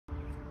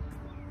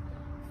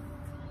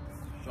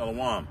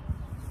Shalom.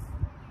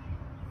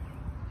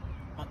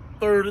 My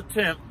third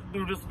attempt to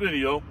do this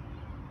video.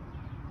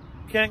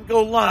 Can't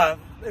go live.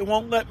 They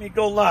won't let me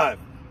go live.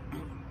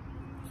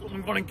 So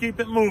I'm going to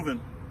keep it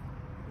moving.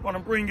 I'm going to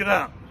bring it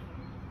out.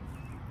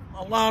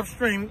 My live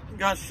stream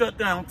got shut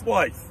down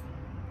twice.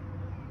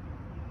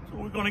 So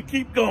we're going to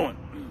keep going.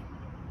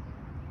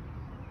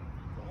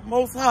 The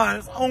Most High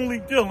is only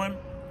dealing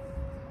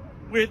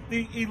with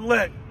the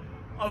elect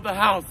of the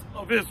house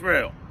of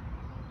Israel.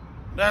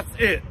 That's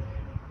it.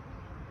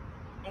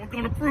 And we're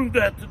going to prove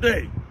that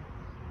today.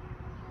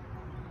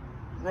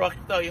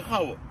 Rakta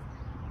Yahweh.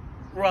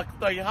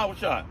 Rakta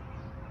Yahweh.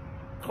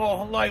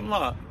 Call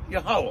Halayim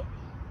Yahweh.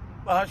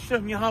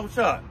 Bahashem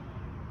Yahweh.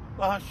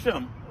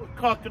 Bahashem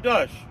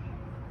Kakadash.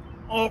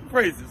 All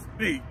praises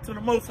be to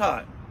the Most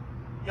High,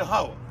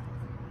 Yahweh.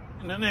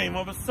 In the name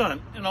of His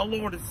Son and our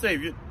Lord and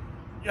Savior,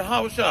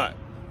 Yahweh.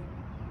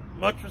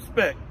 Much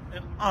respect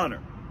and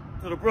honor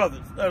to the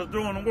brothers that are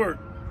doing the work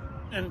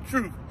in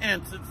truth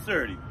and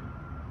sincerity,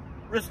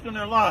 risking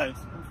their lives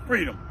and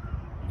freedom.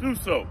 Do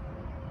so.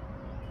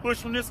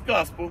 Pushing this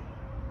gospel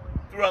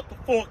throughout the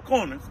four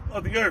corners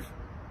of the earth.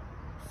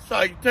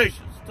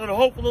 Salutations to the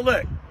hopeful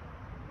elect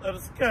that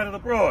is scattered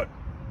abroad.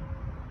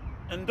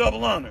 And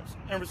double honors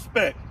and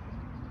respect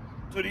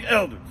to the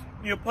elders,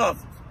 the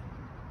apostles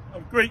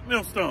of Great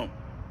Millstone.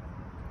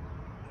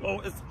 So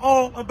it's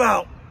all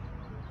about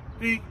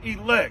the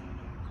elect.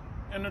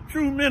 And the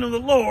true men of the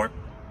Lord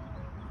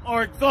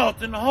are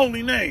exalted in the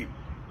holy name.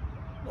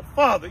 The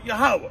Father,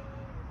 Yahweh,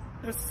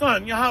 His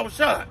Son,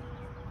 Yahweh.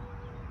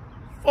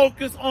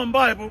 Focus on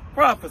Bible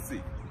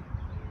prophecy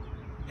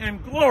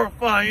and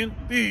glorifying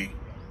the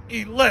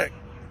elect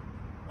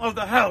of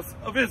the house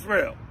of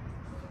Israel.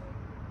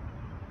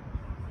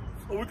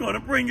 So we're going to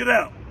bring it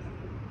out.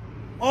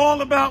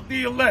 All about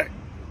the elect.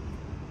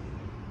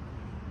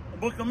 The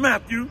book of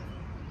Matthew,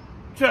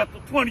 chapter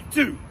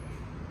 22,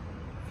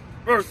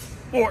 verse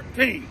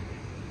 14.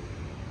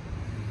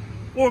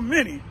 For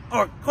many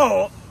are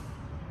called,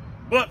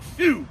 but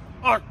few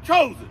are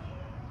chosen.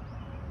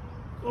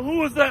 So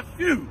who is that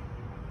few?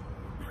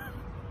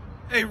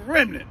 A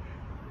remnant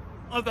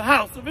of the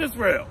house of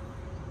Israel,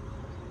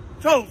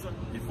 chosen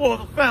before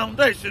the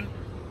foundation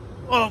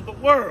of the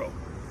world.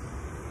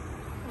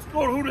 Let's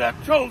go to who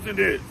that chosen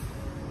is.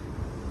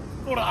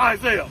 Let's go to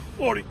Isaiah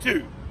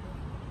 42,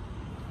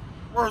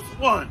 verse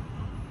 1.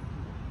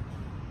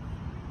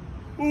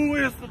 Who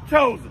is the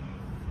chosen?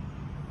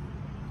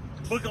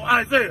 Book of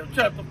Isaiah,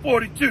 chapter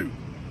 42,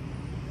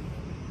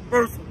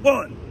 verse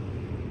 1.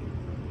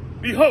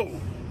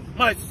 Behold,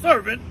 my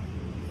servant,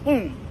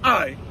 whom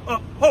I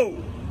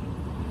uphold,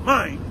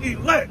 mine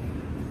elect,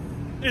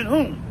 in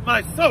whom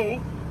my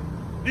soul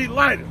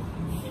delighteth.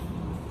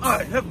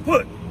 I have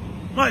put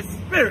my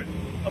spirit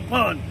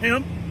upon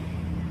him.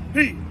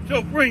 He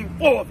shall bring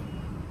forth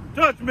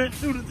judgment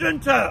to the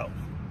Gentiles.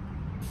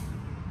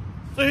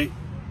 See?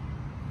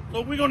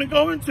 So we're going to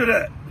go into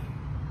that.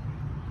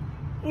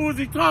 Who is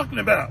he talking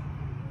about?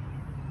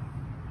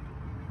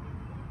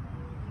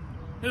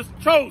 His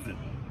chosen.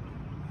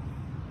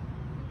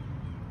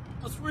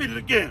 Let's read it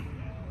again.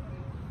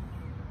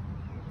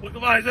 Book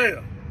of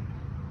Isaiah,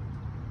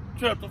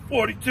 chapter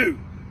 42,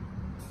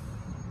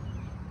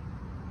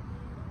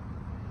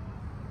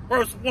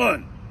 verse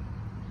 1.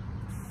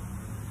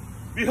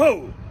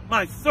 Behold,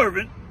 my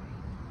servant,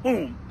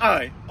 whom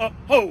I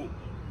uphold,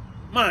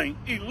 mine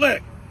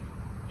elect,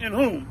 in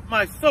whom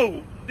my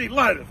soul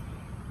delighteth.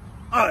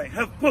 I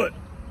have put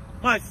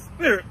my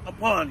spirit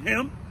upon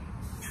him.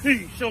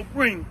 He shall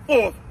bring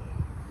forth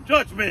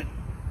judgment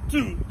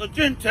to the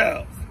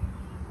Gentiles.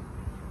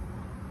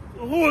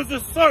 So who is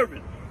this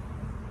servant?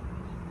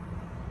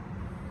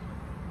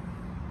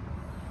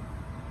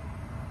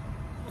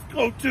 Let's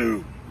go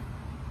to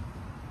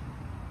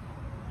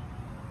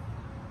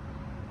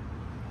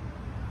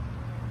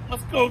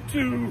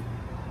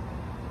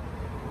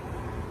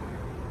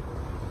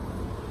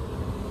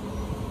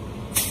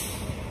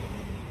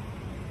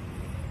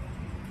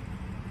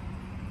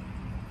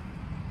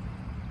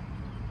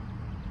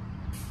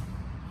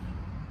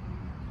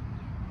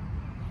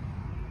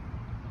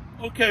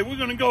okay, we're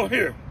going to go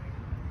here.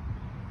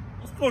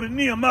 Let's go to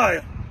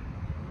Nehemiah,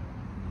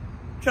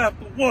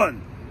 chapter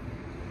 1,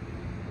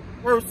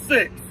 verse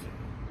 6.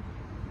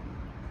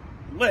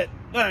 Let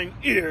thine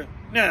ear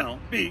now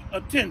be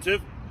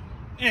attentive,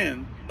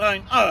 and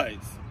thine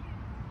eyes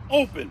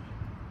open,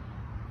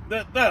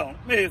 that thou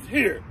mayest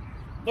hear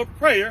the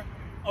prayer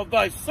of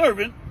thy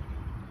servant,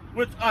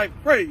 which I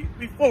pray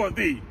before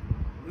thee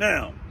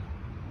now,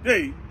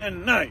 day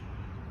and night,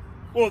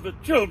 for the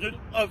children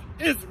of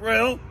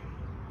Israel,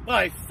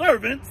 thy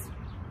servants,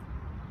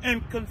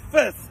 and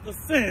confess the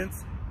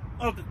sins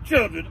of the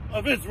children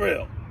of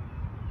Israel,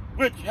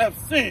 which have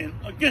sinned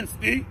against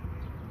thee,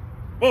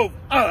 both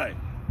I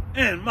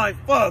and my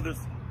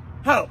father's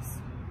house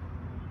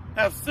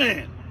have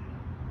sinned.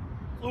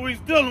 So he's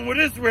dealing with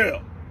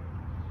Israel.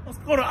 Let's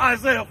go to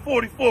Isaiah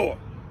 44,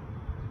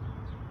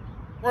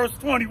 verse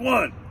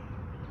 21.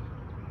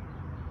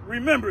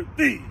 Remember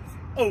these,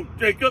 O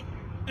Jacob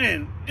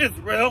and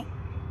Israel,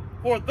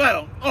 For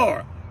thou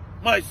art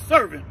my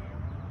servant,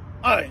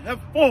 I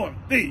have formed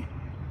thee.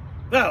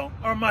 Thou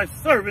art my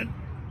servant,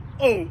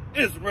 O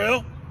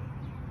Israel.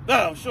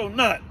 Thou shalt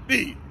not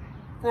be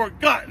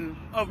forgotten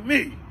of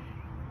me.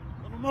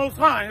 For the Most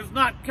High has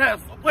not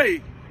cast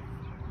away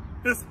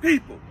his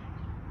people,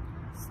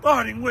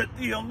 starting with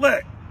the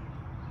elect.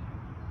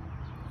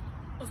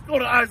 Let's go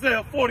to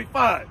Isaiah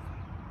 45,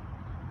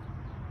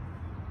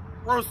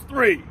 verse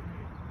 3.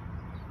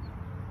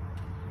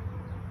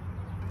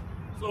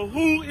 So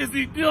who is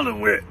he dealing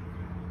with?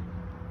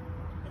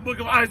 The book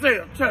of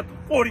Isaiah, chapter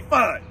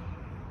 45,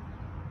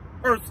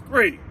 verse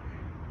 3.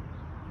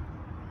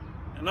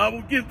 And I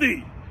will give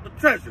thee the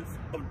treasures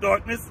of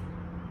darkness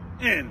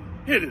and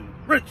hidden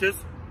riches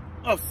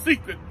of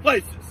secret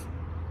places,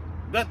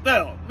 that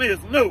thou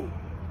mayest know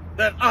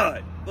that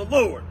I, the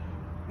Lord,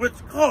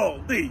 which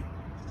called thee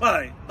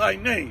by thy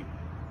name,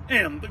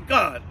 am the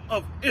God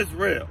of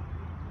Israel.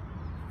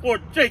 For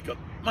Jacob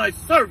my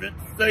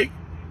servant's sake,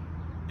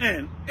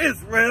 and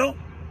Israel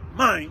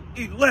mine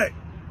elect,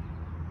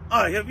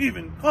 I have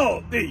even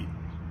called thee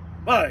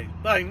by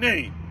thy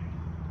name.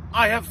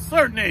 I have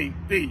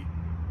surnamed thee,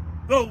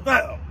 though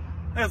thou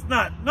hast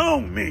not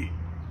known me.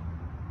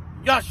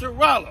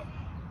 Yasharallah,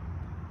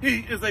 he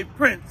is a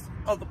prince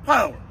of the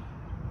power.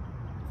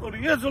 So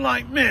the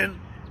Israelite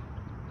men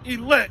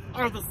elect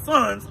are the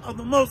sons of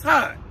the Most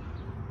High,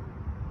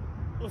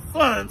 the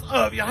sons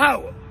of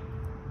Yahweh.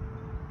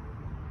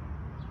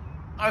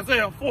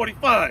 Isaiah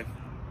 45,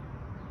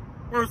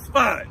 verse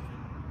 5.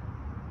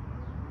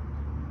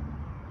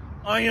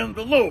 I am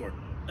the Lord,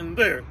 and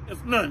there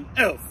is none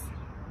else.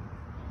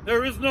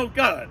 There is no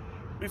God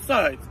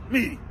besides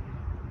me.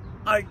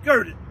 I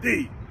girded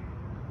thee,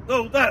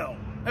 though thou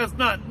hast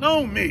not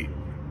known me.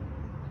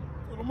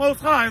 So the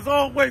Most High has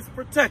always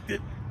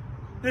protected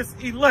his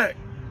elect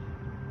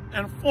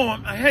and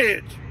formed a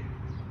hedge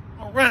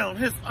around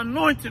his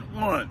anointed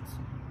ones.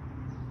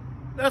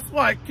 That's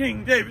why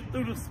King David,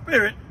 through the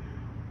Spirit,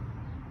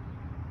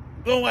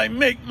 though I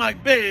make my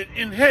bed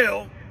in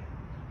hell,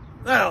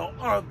 thou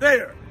art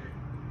there.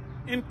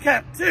 In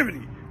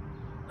captivity,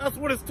 that's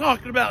what it's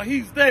talking about.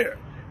 He's there.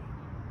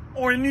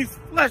 Or in these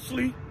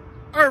fleshly,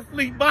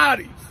 earthly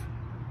bodies.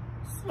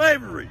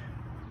 Slavery,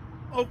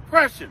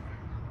 oppression,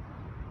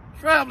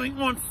 traveling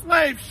on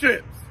slave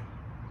ships,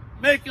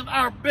 making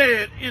our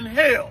bed in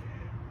hell.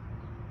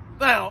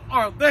 Thou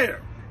art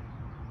there.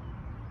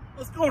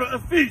 Let's go to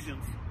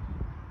Ephesians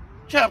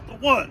chapter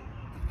 1.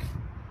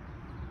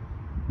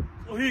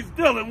 So he's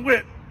dealing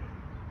with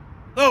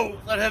those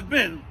that have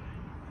been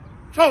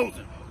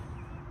chosen,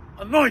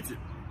 anointed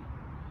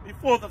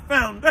before the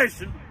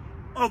foundation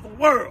of the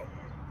world.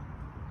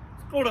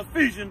 Let's go to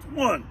Ephesians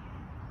 1.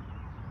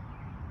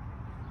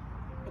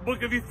 The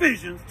book of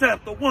Ephesians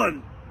chapter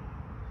 1,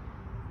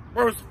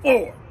 verse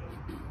 4.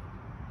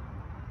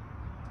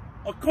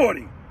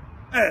 According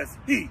as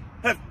he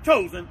hath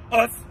chosen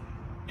us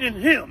in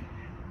him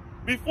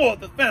before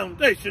the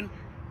foundation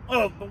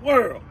of the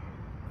world,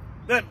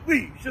 that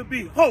we should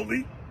be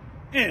holy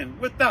and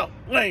without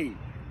blame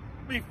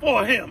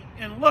before him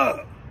in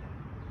love.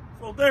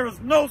 So there is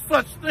no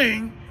such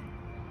thing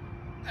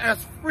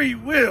as free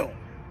will.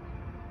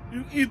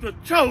 You either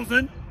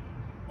chosen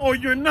or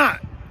you're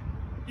not.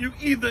 You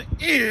either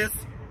is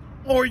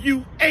or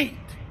you ain't.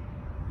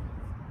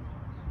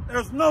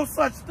 There's no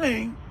such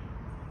thing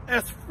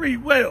as free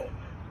will.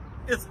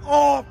 It's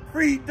all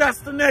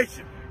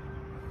predestination.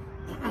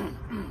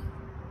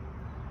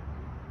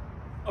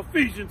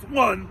 Ephesians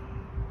 1,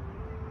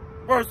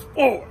 verse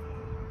 4.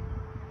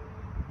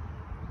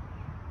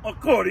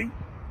 According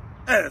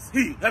as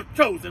he hath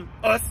chosen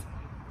us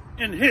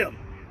in him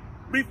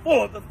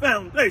before the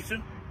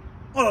foundation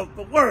of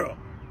the world,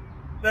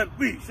 that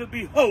we should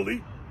be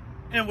holy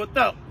and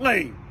without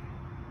blame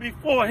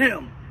before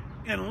him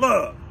in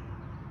love.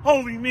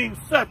 Holy means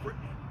separate.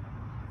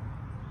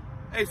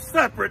 A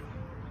separate,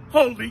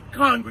 holy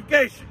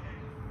congregation.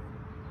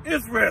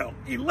 Israel,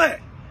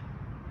 elect.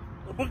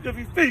 The book of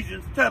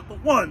Ephesians chapter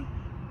 1,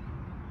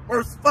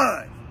 verse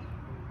 5.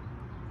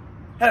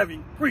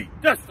 Having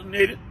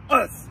predestinated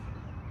us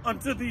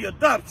unto the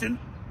adoption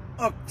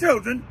of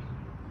children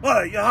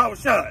by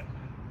Yahushua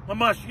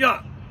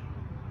HaMashiach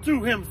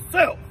to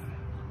himself,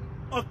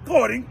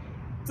 according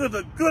to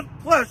the good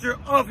pleasure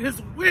of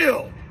his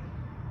will.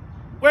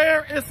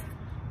 Where is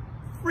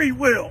free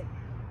will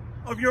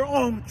of your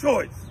own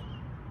choice?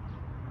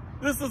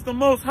 This is the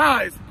Most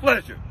High's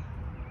pleasure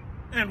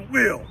and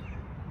will.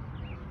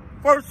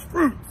 First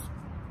fruits,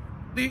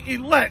 the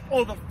elect,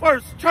 or the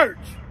first church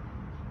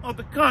of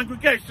the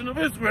congregation of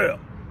Israel,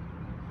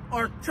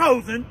 are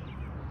chosen,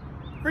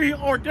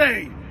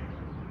 preordained,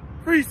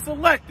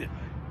 pre-selected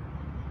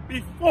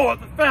before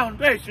the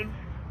foundation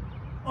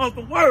of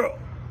the world.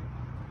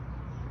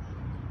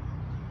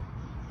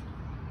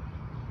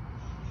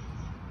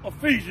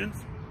 Ephesians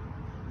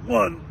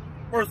 1,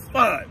 verse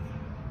 5.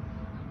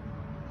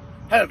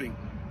 Having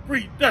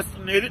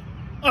predestinated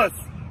us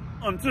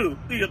unto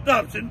the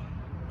adoption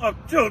of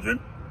children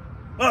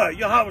by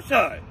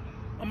Yahushua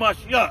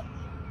HaMashiach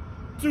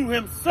to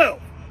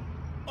himself,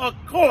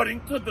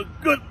 according to the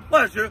good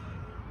pleasure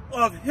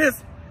of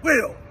his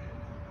will,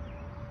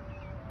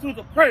 to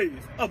the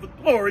praise of the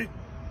glory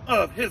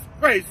of his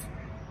grace,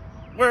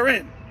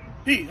 wherein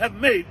he hath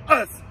made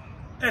us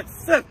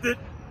accepted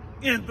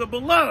in the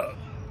beloved.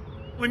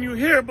 When you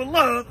hear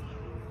beloved,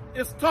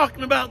 it's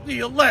talking about the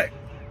elect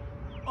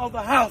of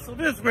the house of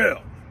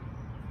Israel.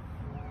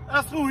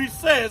 That's who he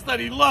says that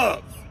he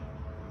loves.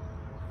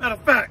 Matter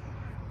of fact,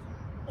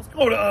 let's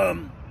go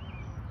to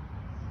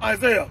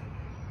Isaiah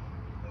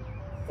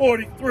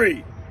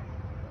 43.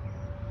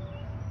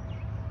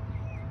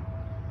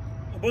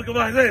 The book of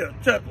Isaiah,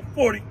 chapter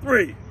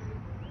 43.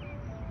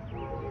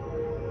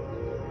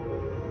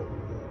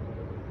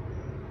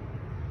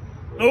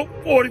 Nope,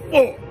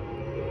 44.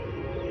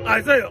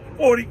 Isaiah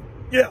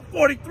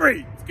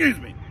 43, excuse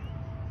me.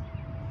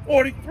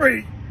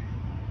 43,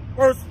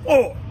 verse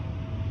 4.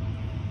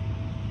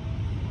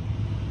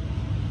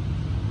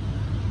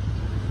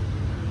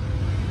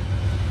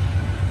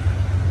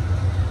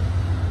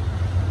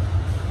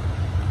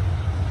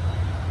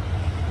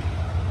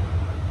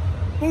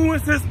 Who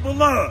is his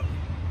beloved?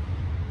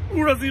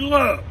 Who does he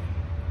love?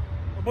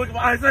 The book of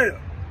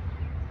Isaiah,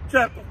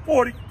 chapter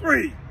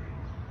 43,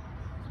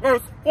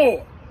 verse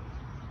 4.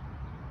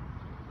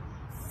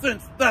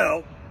 Since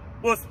thou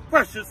wast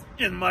precious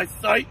in my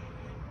sight,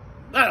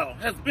 thou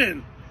hast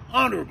been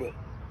honorable,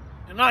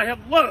 and I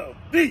have loved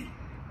thee.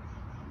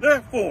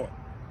 Therefore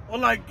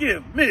will I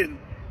give men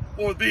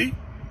for thee,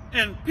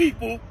 and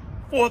people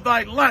for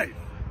thy life.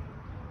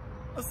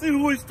 Let's see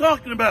who he's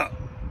talking about.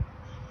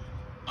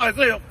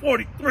 Isaiah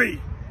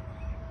 43,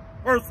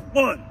 verse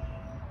 1.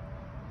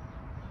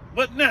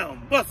 But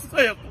now, thus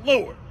saith the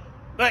Lord,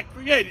 that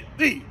created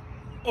thee,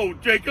 O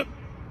Jacob,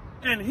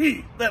 and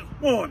he that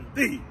formed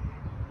thee,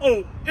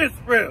 O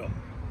Israel.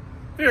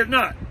 Fear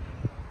not,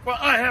 for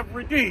I have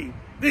redeemed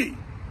thee.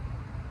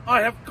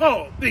 I have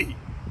called thee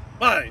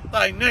by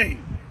thy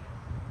name.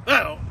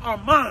 Thou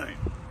art mine.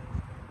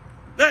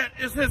 That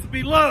is his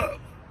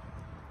beloved.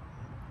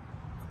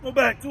 Go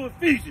back to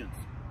Ephesians,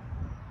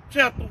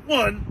 chapter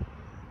 1,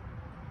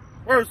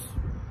 verse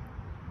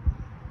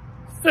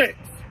 6.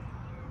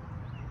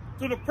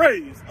 To the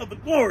praise of the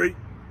glory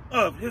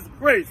of his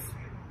grace,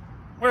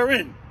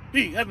 wherein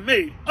he hath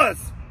made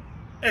us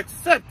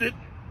accepted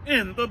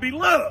in the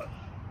beloved.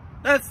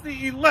 That's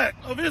the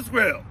elect of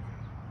Israel.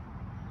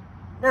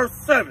 Verse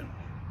 7.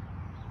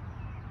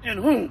 In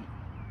whom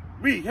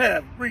we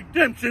have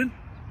redemption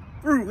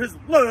through his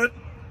blood,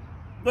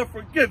 the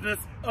forgiveness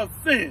of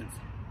sins,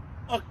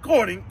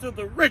 according to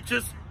the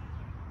riches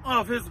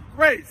of his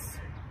grace.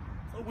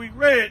 So we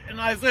read in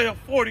Isaiah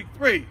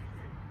 43,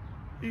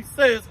 he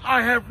says,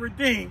 I have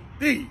redeemed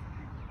thee,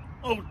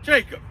 O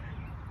Jacob,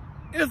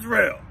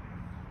 Israel.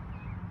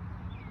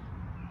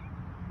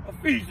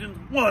 Ephesians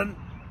 1,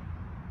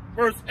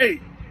 verse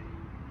 8,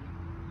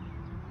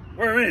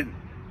 wherein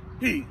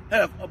he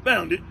hath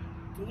abounded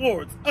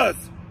towards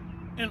us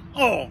in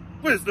all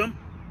wisdom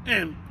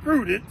and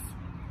prudence,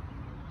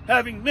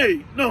 having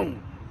made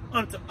known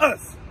unto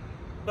us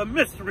the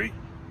mystery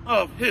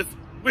of his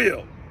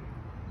will,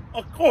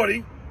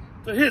 according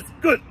to his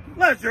good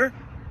pleasure,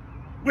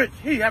 which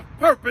he hath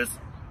purposed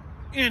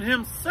in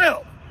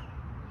himself.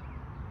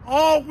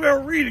 All we're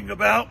reading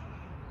about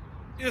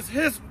is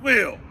his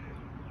will,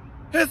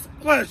 his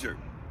pleasure,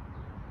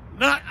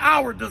 not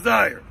our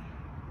desire,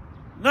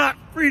 not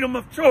freedom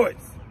of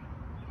choice.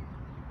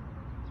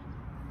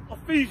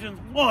 Ephesians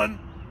 1,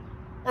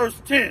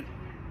 verse 10,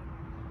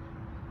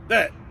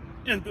 that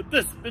in the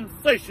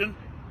dispensation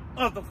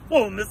of the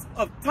fullness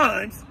of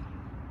times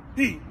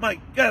he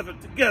might gather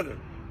together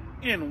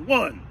in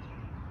one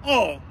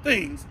all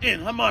things in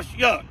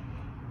Hamashiach,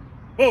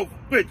 both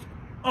which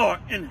are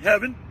in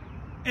heaven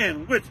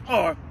and which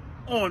are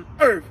on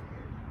earth,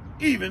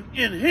 even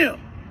in him,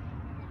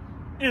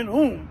 in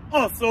whom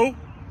also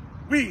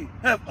we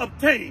have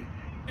obtained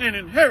an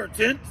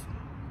inheritance,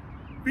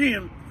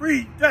 being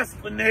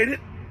predestinated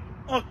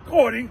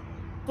according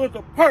to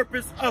the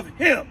purpose of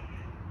him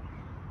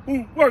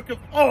who worketh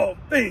all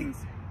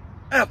things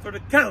after the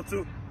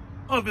counsel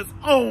of his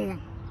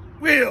own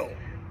will.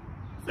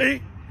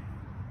 See,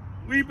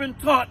 we've been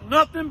taught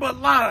nothing but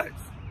lies.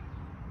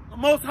 The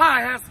Most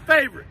High has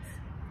favorites.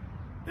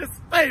 His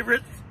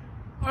favorites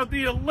are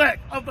the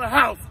elect of the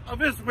house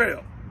of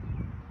Israel.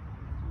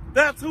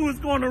 That's who is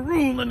going to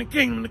rule in the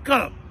kingdom to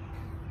come.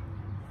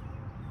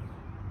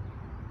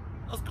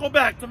 Let's go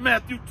back to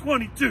Matthew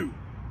 22,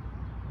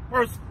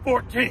 verse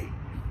 14.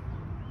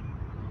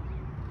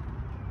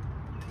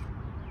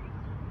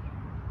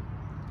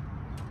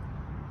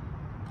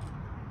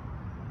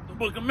 The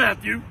book of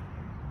Matthew,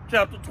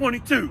 chapter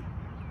 22,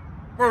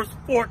 verse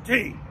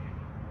 14.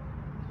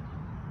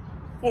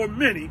 For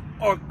many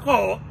are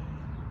called,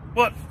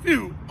 but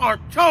few are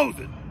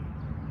chosen.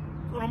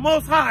 So the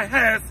Most High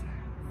has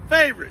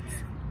favorites.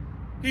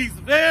 He's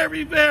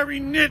very, very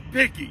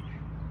nitpicky,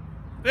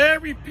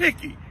 very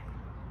picky.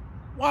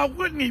 Why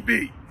wouldn't he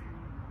be?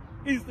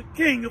 He's the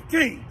King of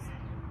Kings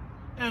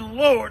and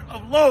Lord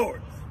of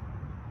Lords.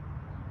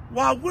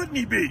 Why wouldn't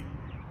he be?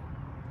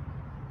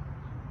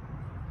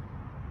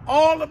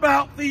 all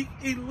about the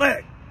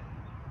elect.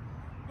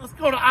 Let's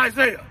go to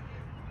Isaiah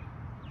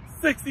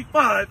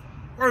 65,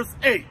 verse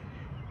 8.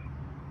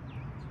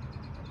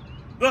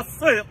 Thus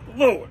saith the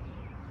Lord,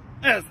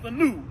 as the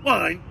new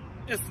wine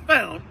is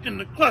found in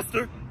the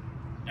cluster,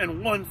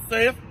 and one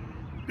saith,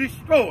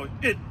 destroy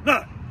it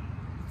not,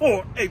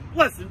 for a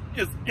blessing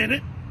is in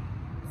it,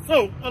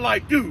 so will I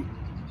do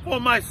for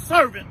my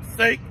servant's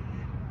sake,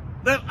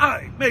 that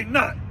I may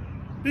not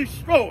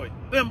destroy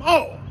them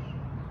all.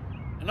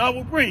 And I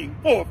will bring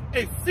forth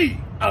a seed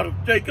out of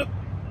Jacob,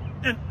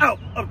 and out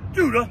of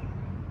Judah,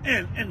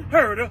 an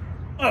inheritor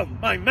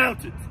of my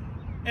mountains,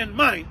 and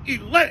mine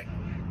elect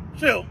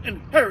shall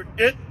inherit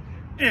it,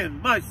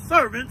 and my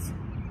servants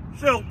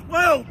shall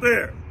dwell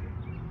there.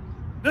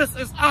 This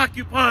is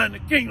occupying the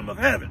kingdom of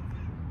heaven,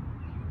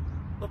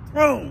 the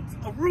thrones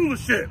of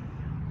rulership,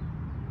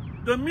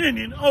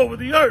 dominion over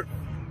the earth,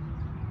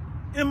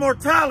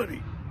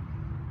 immortality,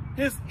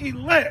 his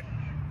elect,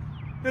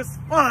 his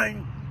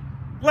fine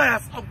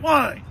glass of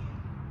wine.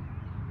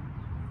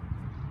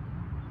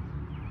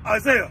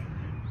 Isaiah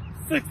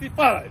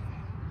 65,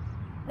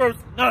 verse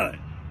 9.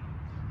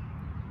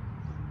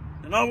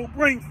 And I will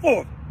bring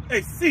forth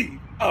a seed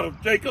out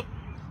of Jacob,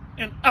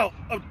 and out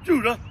of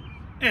Judah,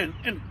 an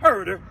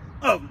inheritor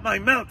of my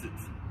mountains,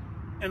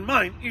 and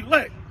mine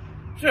elect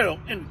shall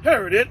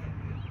inherit it,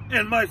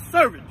 and my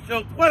servant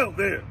shall dwell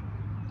there.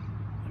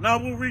 And I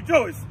will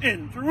rejoice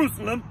in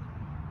Jerusalem,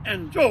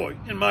 and joy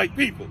in my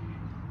people,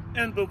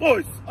 and the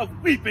voice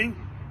of weeping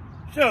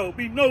shall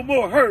be no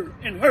more heard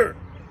in her,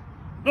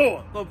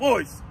 nor the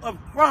voice of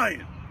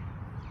crying.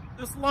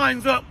 This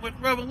lines up with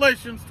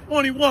Revelation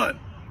 21,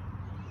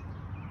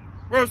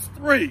 verse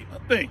 3, I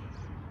think.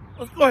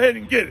 Let's go ahead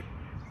and get it.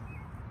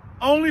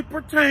 Only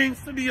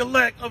pertains to the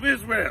elect of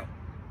Israel.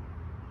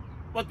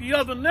 But the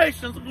other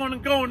nations are going to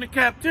go into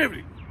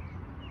captivity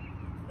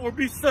or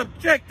be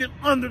subjected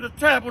under the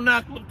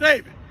tabernacle of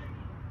David.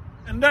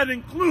 And that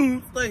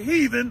includes the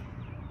heathen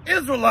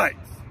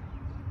Israelites.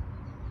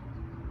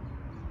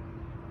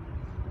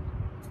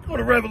 Let's go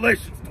to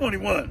Revelation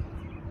 21.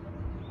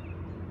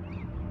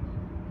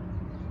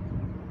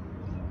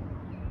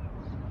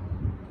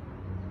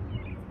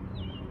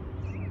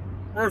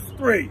 Verse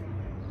 3.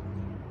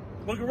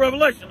 Book of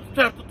Revelation,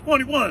 chapter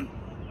 21,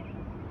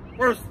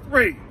 verse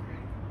 3.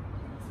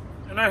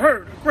 And I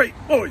heard a great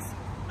voice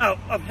out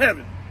of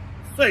heaven,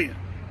 saying,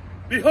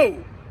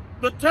 behold,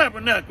 the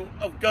tabernacle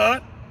of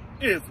God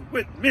is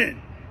with men,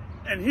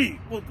 and he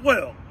will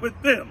dwell with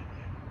them.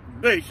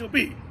 They shall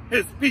be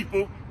his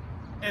people,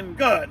 and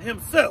God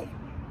himself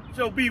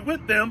shall be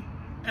with them,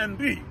 and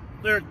be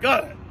their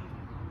God.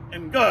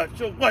 And God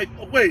shall wipe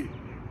away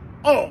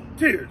all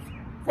tears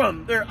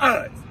from their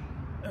eyes,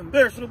 and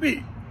there shall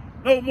be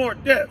no more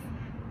death,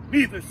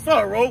 neither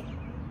sorrow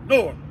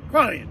nor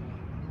crying,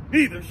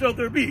 neither shall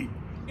there be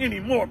any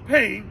more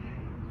pain,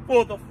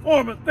 for the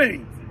former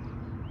things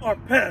are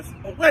passed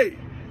away.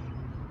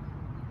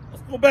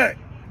 Let's go back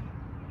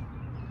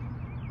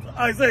to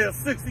Isaiah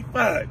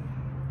 65,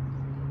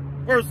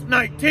 verse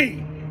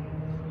 19.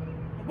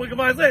 The book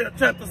of Isaiah,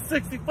 chapter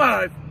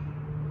 65,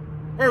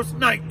 verse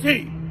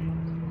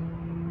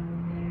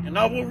 19. And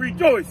I will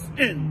rejoice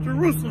in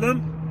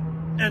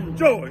Jerusalem, and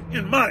joy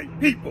in my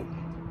people,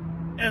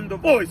 and the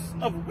voice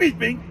of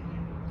weeping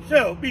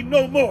shall be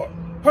no more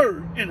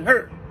heard in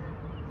her,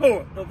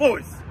 nor the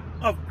voice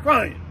of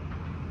crying.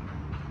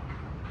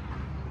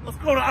 Let's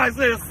go to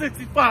Isaiah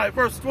 65,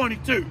 verse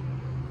 22.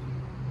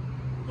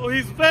 So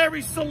he's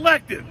very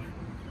selective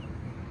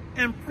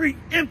and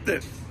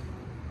preemptive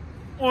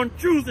on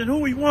choosing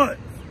who he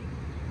wants.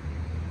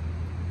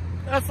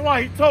 That's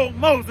why he told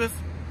Moses,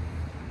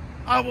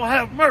 I will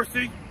have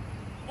mercy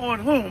on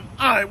whom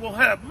I will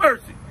have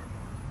mercy.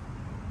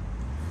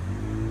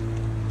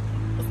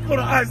 Let's go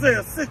to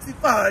Isaiah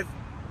 65,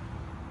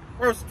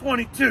 verse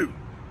 22.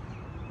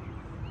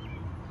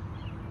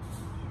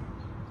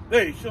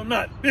 They shall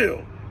not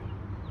build,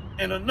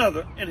 and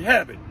another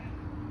inhabit.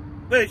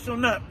 They shall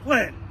not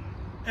plant,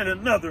 and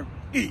another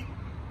eat.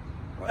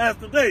 For as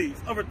the days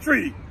of a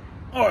tree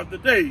are the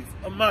days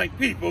of my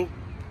people,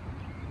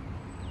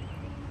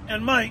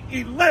 and my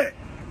elect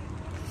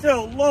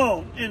shall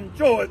long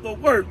enjoy the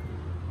work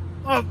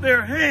of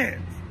their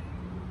hands.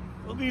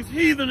 So these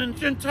heathen and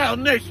Gentile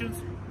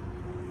nations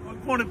are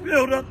going to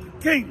build up the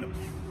kingdom,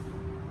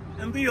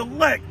 and the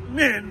elect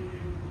men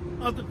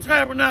of the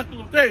tabernacle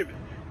of David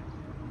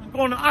are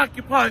going to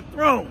occupy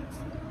thrones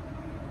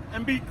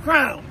and be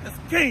crowned as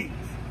kings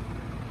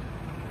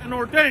and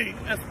ordained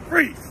as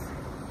priests.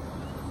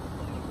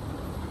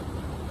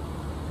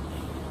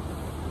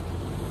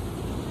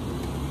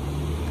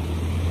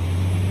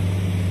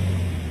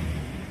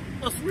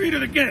 Let's read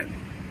it again.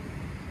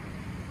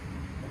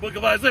 The book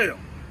of Isaiah,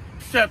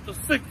 chapter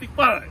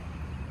 65,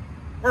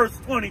 verse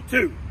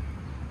 22.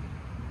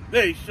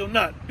 They shall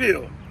not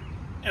build,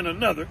 and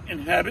another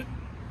inhabit.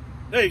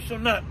 They shall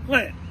not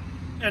plant,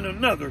 and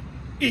another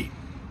eat.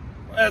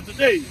 For as the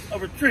days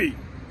of a tree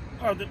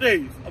are the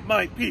days of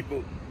my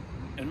people,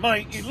 and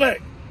my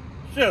elect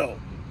shall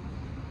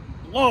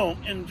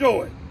long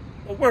enjoy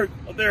the work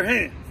of their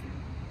hands.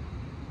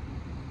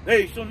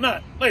 they shall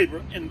not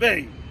labor in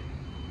vain,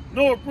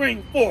 nor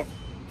bring forth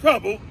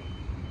trouble,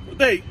 for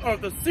they are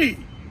the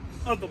seed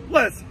of the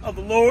blessed of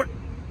the Lord,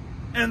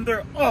 and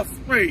their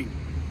offspring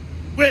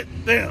with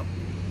them.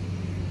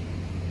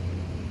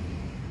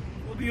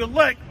 So the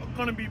elect are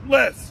going to be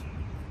blessed,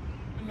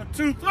 and the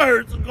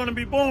 2/3 are going to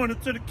be born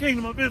into the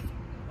kingdom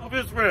of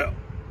Israel,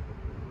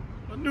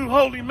 the new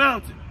holy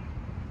mountain,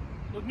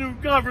 the new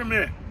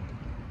government.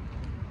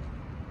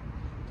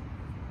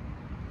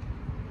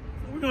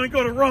 So we're going to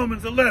go to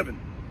Romans 11.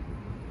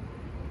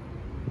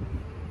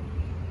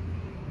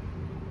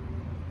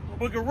 The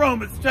book of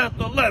Romans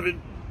chapter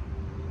 11,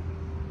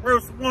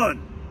 verse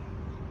 1.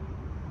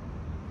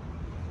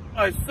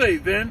 I say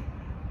then,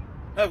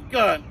 have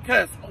God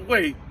cast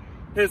away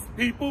his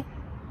people?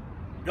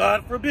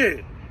 God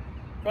forbid.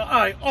 For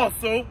I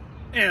also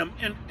am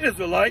an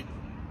Israelite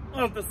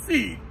of the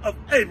seed of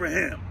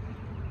Abraham,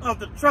 of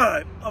the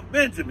tribe of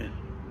Benjamin.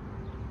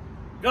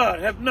 God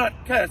hath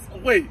not cast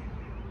away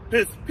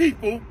his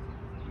people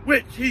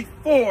which he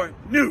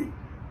foreknew.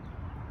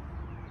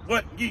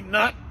 What ye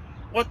not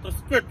what the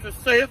scripture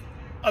saith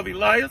of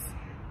Elias,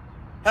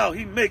 how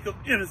he maketh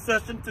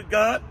intercession to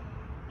God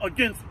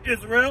against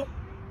Israel,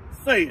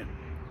 saying,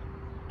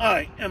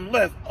 I am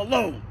left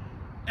alone,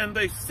 and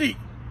they seek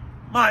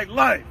my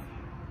life.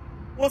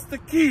 What's the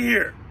key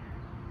here?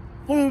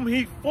 Whom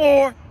he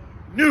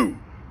foreknew,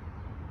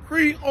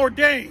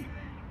 preordained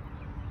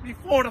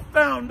before the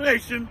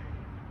foundation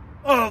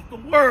of the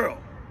world,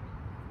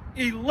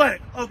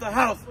 elect of the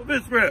house of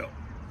Israel.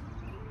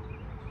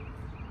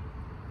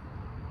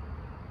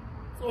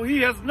 So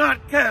he has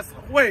not cast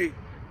away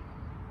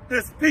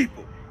his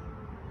people,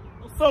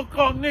 the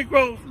so-called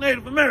Negroes,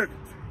 Native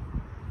Americans,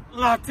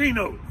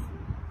 Latinos.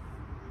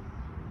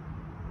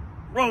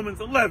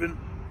 Romans 11,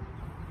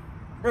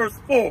 verse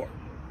 4.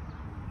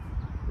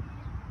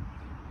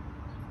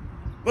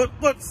 But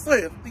what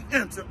saith the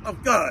answer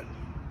of God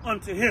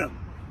unto him?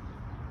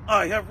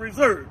 I have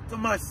reserved to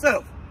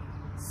myself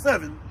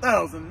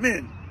 7,000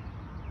 men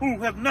who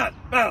have not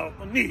bowed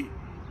the knee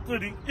to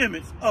the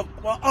image of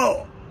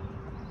Baal.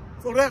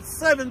 So that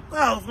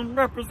 7,000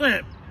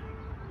 represent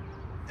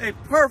a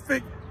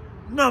perfect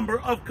number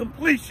of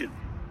completion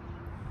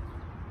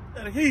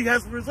that he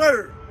has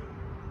reserved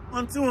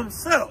unto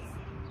himself,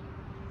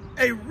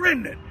 a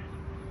remnant.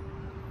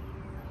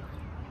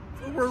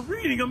 So we're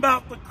reading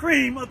about the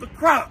cream of the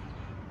crop,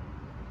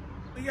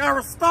 the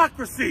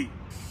aristocracy,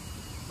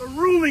 the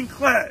ruling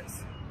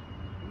class,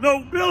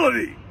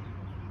 nobility.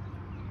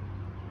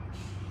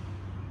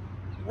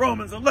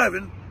 Romans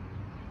 11,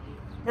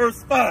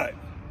 verse 5.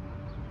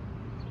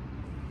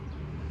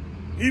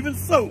 Even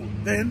so,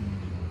 then,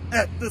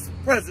 at this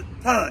present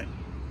time,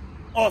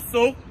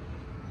 also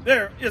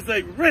there is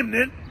a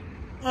remnant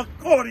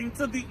according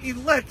to the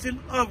election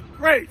of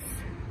grace,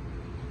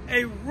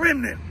 a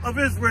remnant of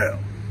Israel.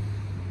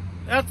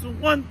 That's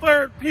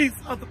 1/3 piece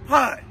of the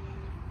pie.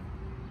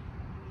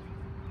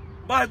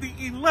 By the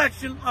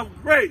election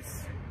of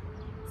grace.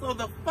 So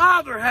the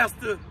Father has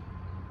to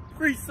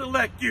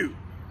pre-select you,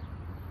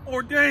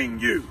 ordain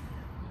you.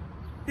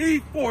 He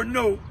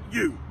foreknow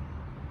you.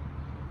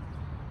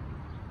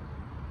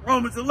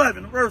 Romans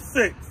 11, verse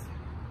 6.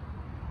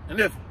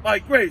 And if by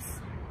grace,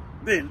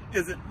 then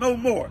is it no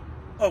more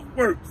of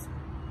works.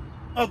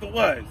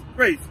 Otherwise,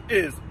 grace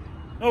is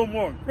no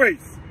more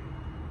grace.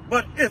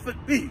 But if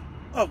it be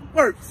of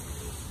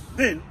works,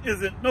 then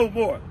is it no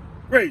more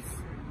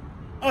grace.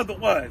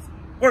 Otherwise,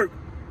 work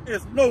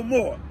is no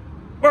more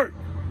work.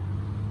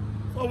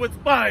 So it's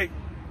by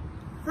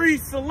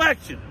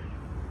pre-selection.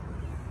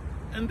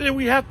 And then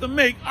we have to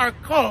make our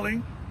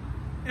calling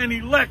and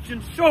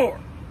election sure.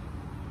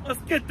 Let's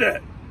get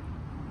that.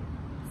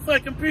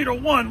 2 Peter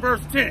 1,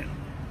 verse 10.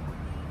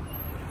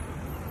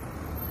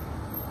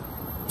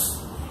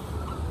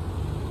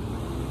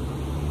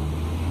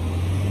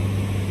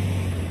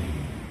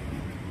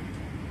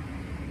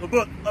 The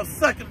book of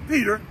 2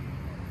 Peter,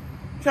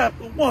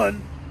 chapter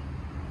 1,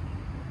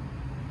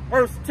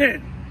 verse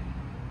 10.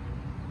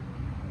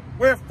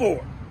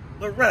 Wherefore,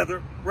 the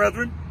rather,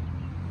 brethren,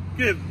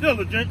 give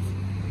diligence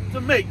to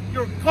make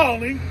your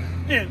calling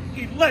and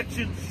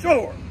election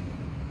sure.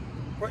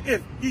 For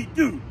if ye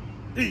do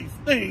these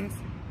things,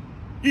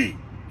 ye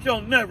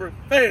shall never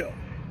fail.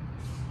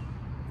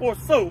 For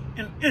so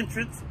an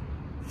entrance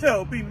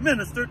shall be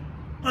ministered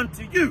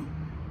unto you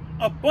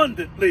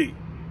abundantly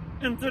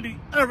into the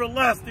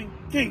everlasting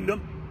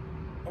kingdom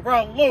of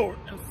our Lord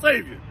and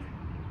Savior,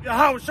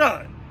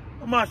 Yahushua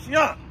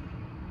HaMashiach.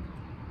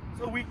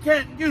 So we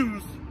can't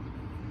use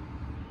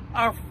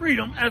our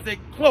freedom as a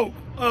cloak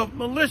of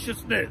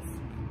maliciousness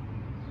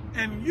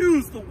and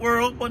use the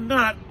world but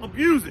not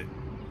abuse it.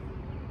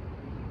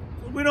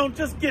 So we don't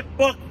just get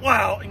buck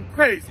wild and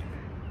crazy,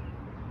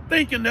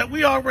 thinking that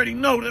we already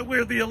know that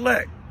we're the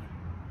elect.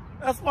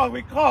 That's why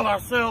we call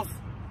ourselves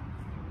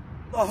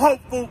the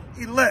hopeful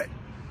elect.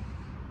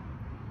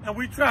 And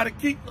we try to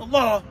keep the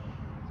law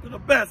to the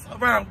best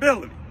of our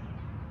ability.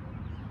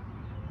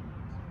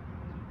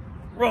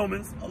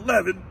 Romans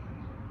 11,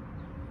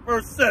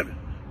 verse 7.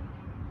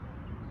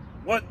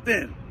 What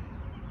then?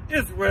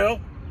 Israel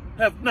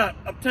have not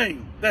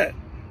obtained that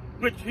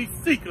which he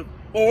seeketh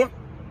for,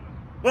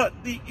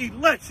 but the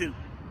election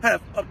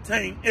have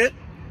obtained it,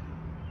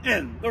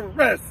 and the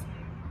rest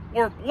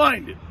were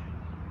blinded.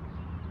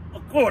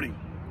 According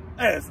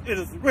as it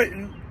is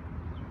written,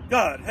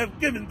 God have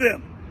given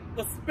them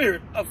the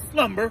spirit of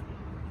slumber,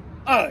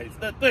 eyes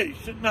that they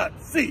should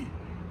not see,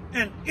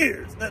 and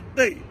ears that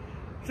they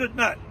should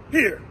not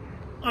hear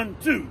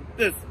unto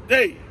this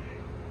day.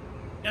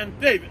 And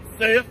David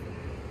saith,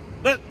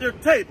 let their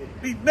table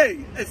be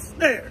made a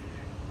snare,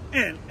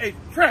 and a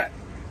trap,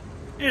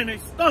 and a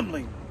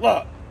stumbling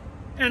block,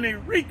 and a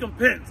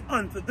recompense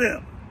unto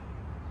them.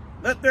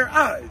 Let their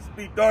eyes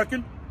be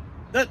darkened,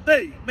 that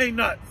they may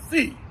not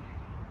see,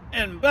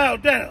 and bow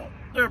down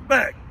their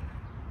back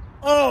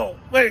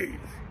always.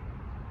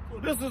 So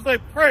this is a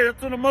prayer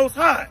to the Most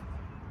High.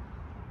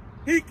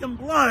 He can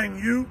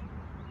blind you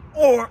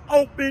or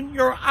open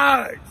your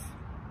eyes.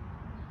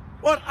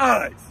 What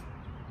eyes?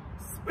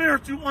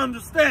 Spiritual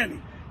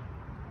understanding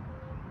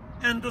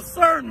and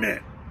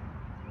discernment.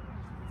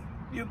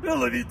 The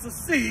ability to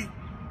see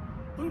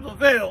through the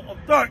veil of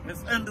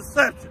darkness and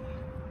deception,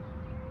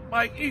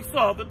 like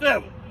Esau the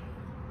devil.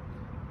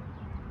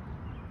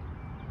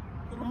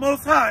 So the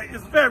Most High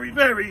is very,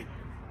 very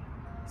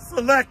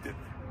selective,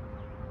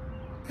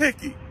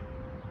 picky,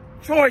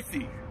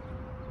 choicey.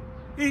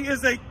 He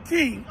is a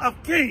King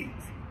of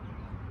kings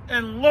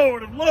and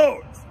Lord of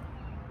lords.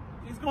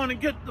 He's going to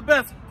get the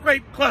best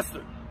grape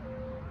cluster,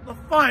 the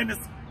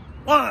finest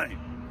wine,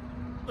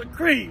 the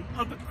cream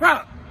of the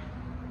crop,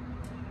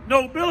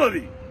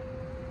 nobility.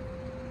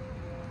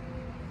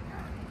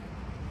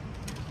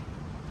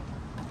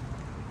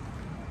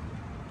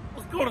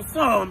 Let's go to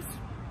Psalms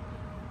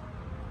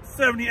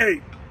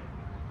 78,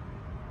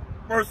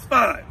 verse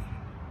 5.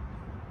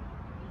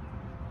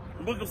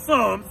 The book of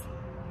Psalms,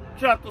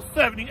 chapter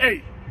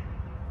 78,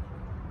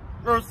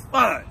 verse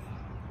 5.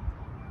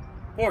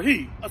 For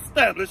he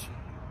established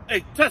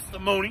a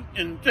testimony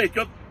in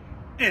Jacob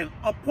and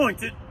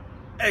appointed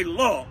a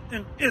law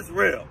in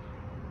Israel,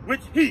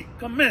 which he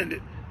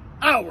commanded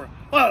our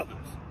fathers,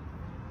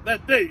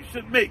 that they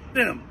should make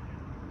them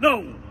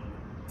known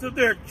to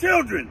their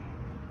children,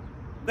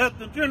 that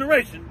the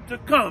generation to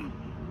come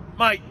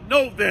might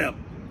know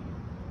them,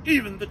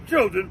 even the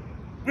children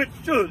which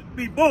should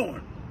be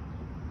born,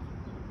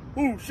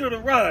 who should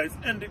arise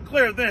and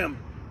declare them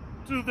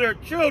to their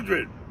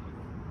children.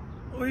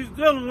 So he's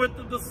dealing with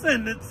the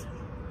descendants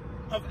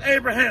of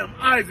Abraham,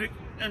 Isaac,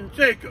 and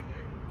Jacob.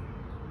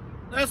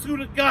 That's who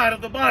the God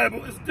of the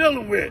Bible is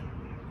dealing with.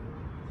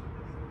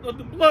 The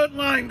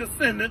bloodline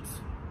descendants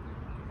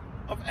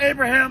of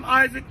Abraham,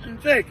 Isaac, and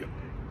Jacob.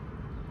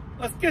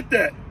 Let's get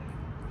that.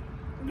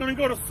 We're going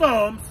to go to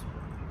Psalms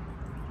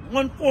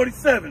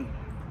 147,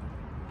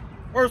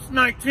 verse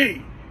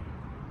 19.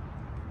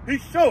 He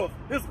showeth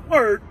his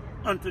word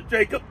unto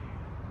Jacob,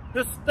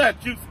 his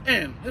statutes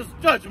and his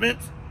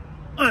judgments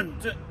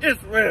unto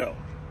Israel.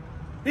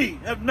 He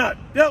have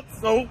not dealt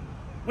so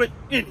with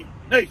any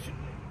nation.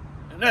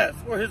 And as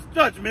for his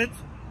judgments,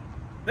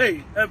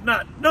 they have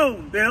not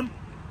known them.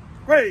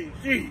 Praise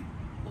ye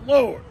the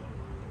Lord.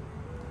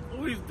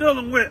 So he's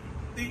dealing with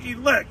the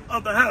elect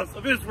of the house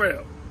of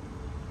Israel.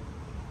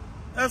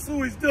 That's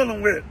who he's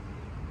dealing with.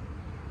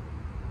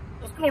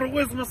 Let's go to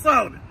Wisdom of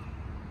Solomon,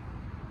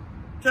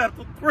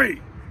 chapter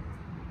 3.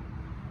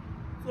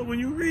 So when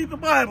you read the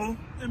Bible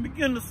and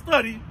begin to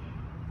study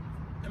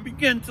and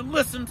begin to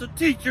listen to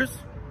teachers,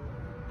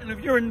 and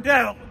if you're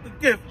endowed with the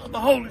gift of the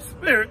Holy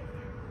Spirit,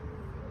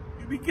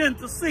 you begin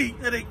to see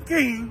that a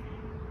king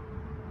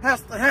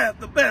has to have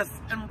the best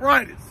and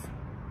brightest.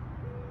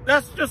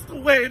 That's just the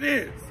way it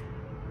is.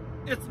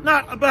 It's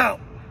not about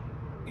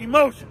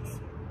emotions.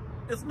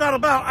 It's not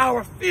about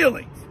our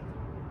feelings.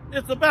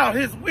 It's about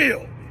his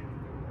will,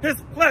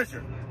 his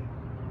pleasure.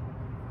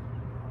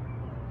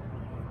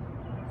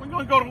 We're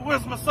going to go to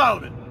Wisdom of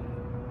Solomon,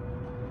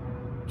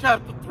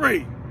 chapter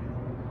 3,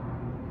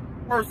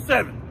 verse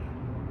 7.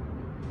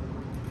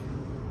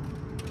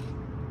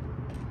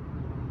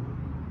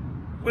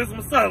 Wisdom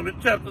of Solomon,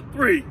 chapter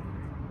 3,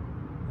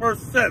 verse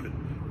 7.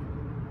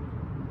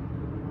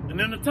 And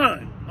in the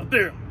time of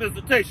their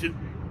visitation,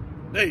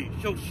 they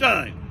shall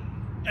shine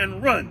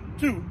and run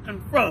to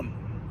and from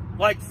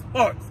like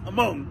sparks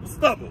among the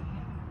stubble.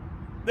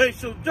 They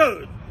shall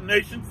judge the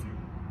nations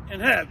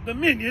and have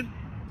dominion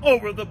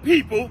over the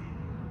people,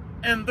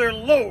 and their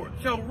Lord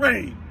shall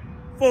reign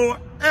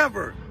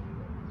forever.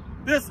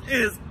 This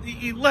is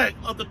the elect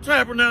of the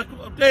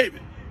tabernacle of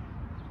David.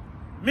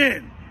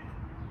 Men,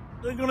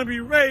 they're going to be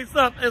raised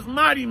up as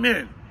mighty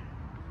men,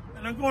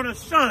 and they're going to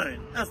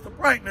shine as the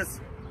brightness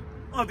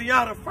of the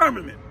outer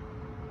firmament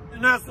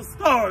and as the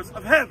stars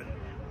of heaven,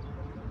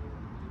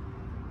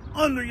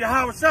 under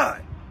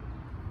Yahushua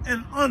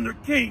and under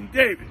King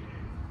David.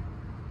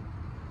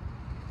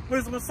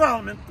 Wisdom of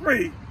Solomon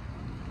 3,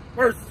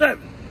 verse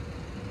 7.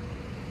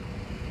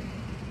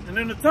 And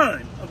in the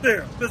time of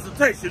their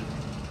visitation,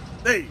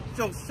 they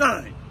shall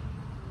shine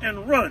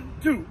and run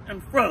to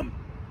and from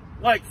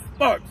like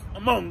sparks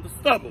among the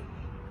stubble.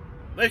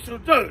 They shall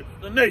judge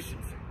the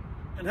nations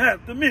and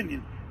have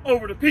dominion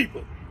over the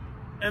people,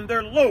 and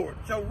their Lord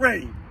shall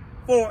reign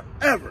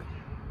forever.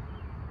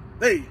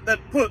 They that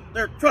put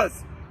their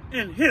trust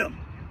in him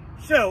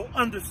shall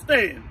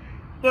understand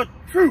the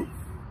truth,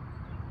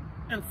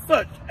 and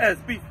such as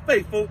be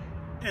faithful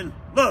in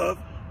love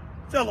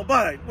shall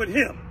abide with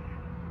him.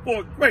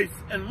 For grace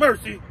and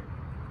mercy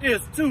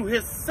is to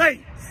his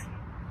saints,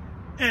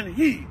 and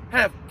he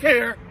have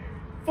care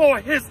for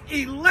his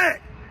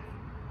elect.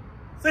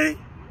 See,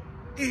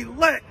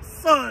 elect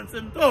sons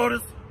and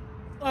daughters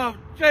of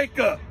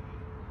Jacob,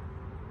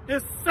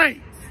 his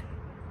saints.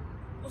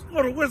 Let's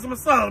go to Wisdom of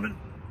Solomon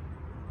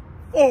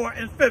 4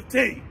 and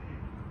 15.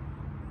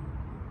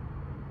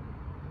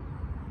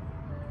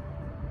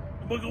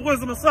 The book of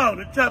Wisdom of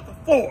Solomon, chapter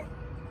 4,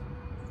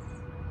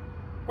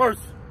 verse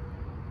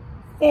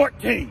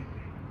 14.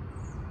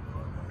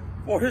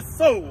 For his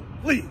soul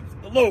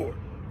pleased the Lord.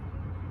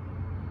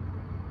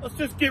 Let's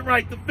just get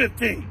right to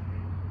 15.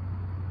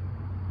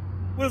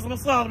 Wisdom of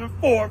Solomon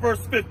 4,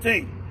 verse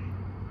 15.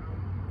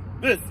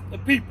 This the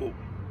people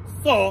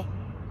saw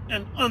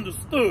and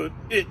understood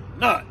it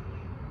not,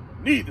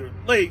 neither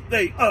laid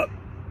they up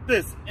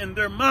this in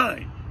their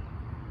mind,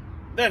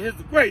 that his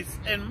grace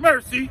and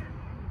mercy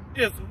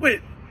is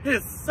with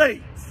his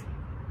saints,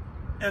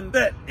 and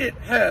that it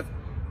have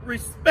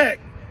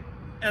respect,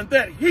 and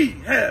that he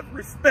have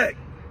respect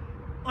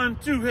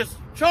unto his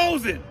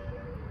chosen.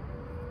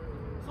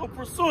 So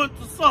pursuant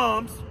to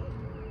Psalms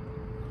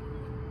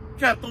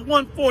chapter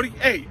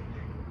 148,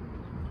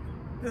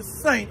 his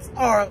saints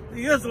are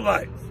the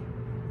Israelites,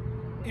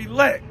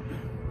 elect.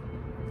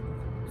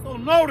 So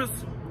notice,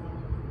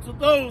 to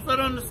those that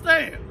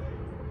understand,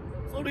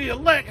 so the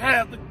elect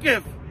have the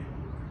gift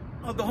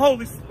of the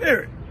Holy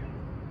Spirit,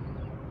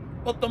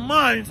 but the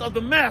minds of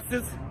the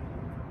masses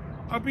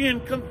are being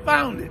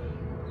confounded.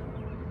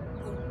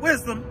 The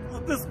wisdom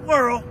of this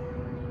world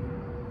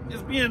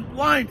is being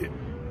blinded,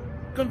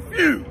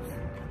 confused.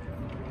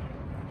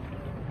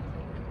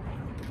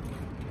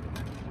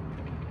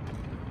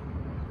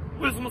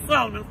 Wisdom of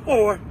Solomon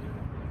 4,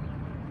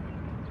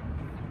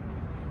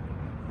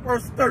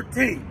 verse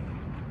 13.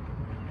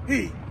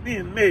 He,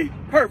 being made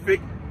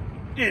perfect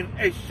in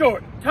a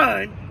short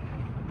time,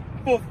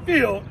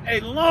 fulfilled a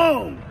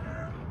long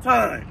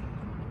time.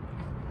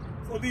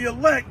 So the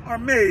elect are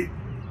made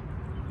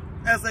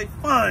as a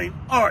fine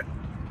art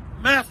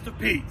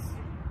masterpiece,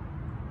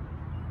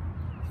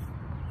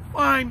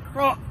 fine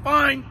carved,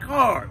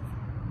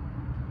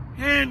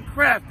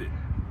 handcrafted,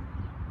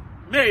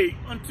 made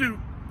unto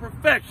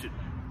perfection.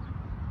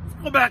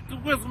 Let's go back to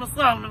Wisdom of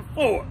Solomon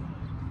 4,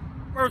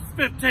 verse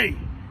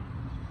 15.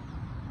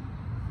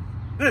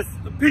 This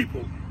the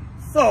people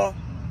saw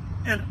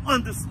and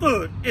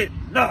understood it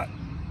not,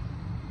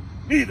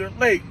 neither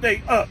laid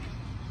they up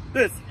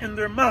this in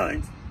their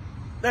minds,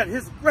 that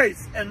his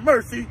grace and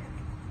mercy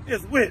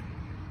is with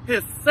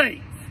his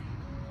saints,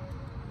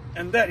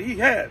 and that he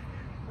had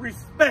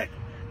respect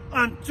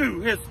unto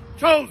his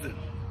chosen.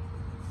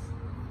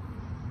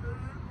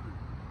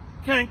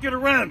 Can't get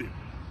around it.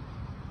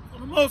 So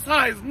the Most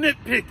High is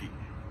nitpicky.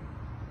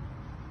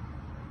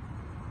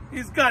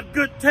 He's got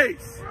good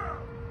taste,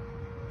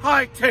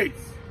 high taste.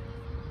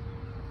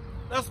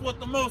 That's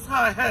what the Most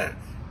High has.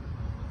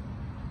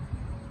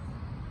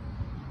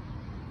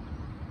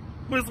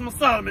 Wisdom of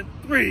Solomon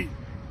 3,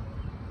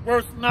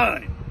 verse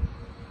 9.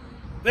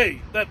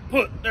 They that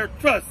put their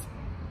trust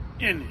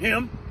in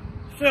him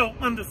shall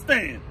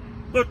understand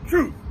the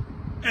truth,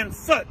 and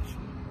such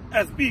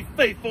as be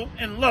faithful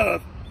in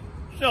love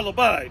shall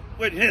abide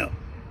with him.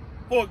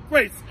 For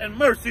grace and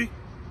mercy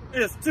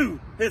is to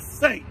his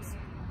saints,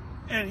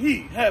 and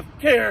he have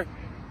care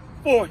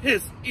for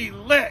his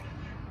elect.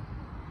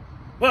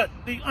 But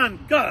the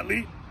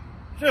ungodly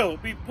shall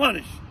be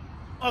punished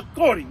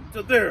according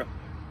to their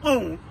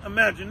own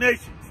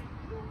imaginations,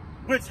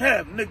 which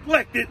have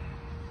neglected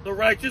the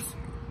righteous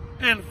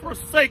and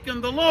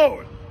forsaken the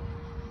Lord.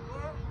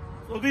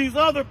 So these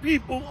other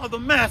people of the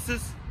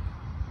masses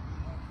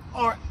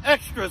are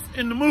extras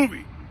in the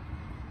movie.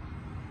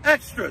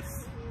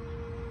 Extras,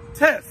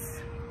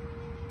 tests,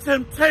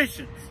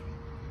 temptations,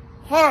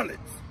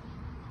 harlots,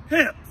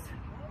 pimps,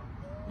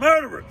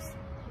 murderers,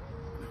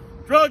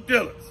 drug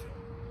dealers,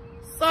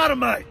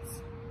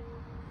 sodomites.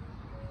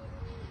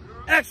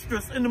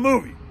 Extras in the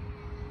movie.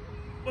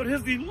 But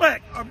his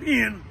elect are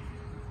being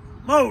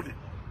molded,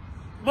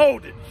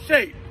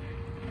 shaped,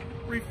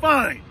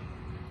 refined,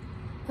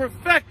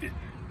 perfected.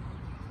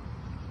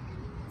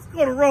 Let's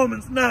go to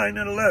Romans 9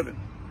 and 11.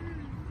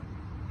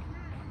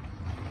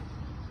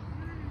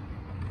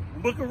 The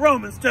book of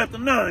Romans chapter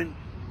 9,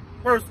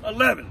 verse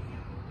 11.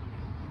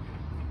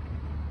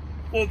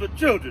 For the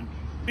children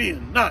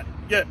being not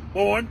yet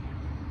born,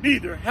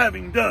 neither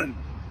having done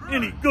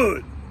any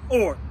good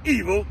or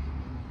evil,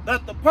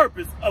 that the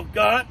purpose of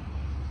God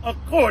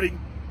according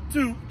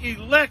to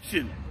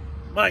election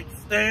might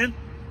stand,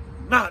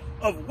 not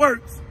of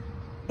works,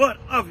 but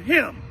of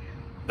him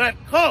that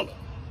calleth.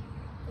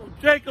 So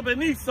Jacob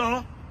and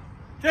Esau,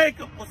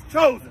 Jacob was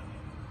chosen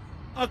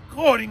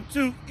according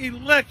to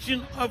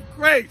election of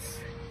grace.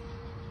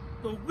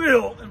 the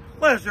will and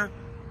pleasure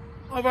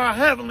of our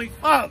Heavenly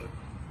Father.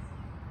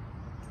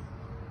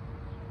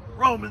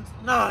 Romans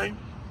 9,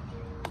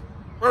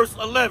 verse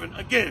 11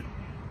 again.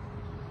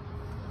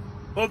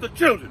 For the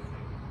children,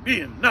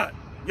 being not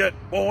yet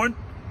born,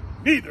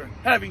 neither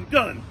having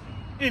done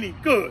any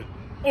good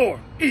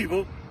or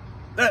evil,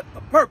 that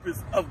the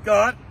purpose of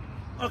God,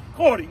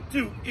 according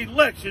to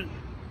election,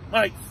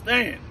 might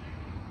stand,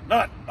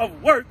 not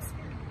of works,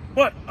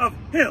 but of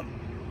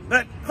him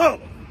that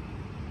calleth.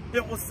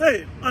 It was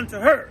said unto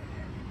her,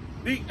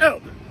 the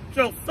elder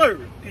shall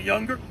serve the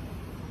younger,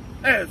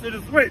 as it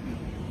is written,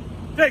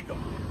 Jacob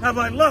have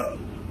I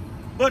loved,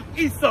 but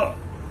Esau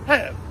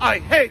have I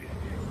hated.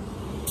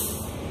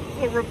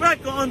 So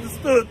Rebekah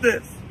understood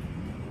this,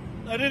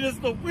 that it is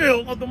the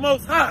will of the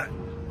Most High.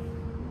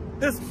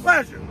 His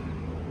pleasure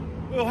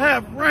will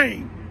have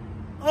reign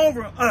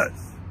over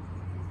us.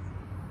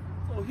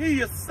 So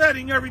he is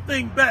setting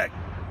everything back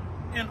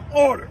in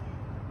order.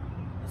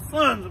 The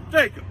sons of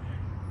Jacob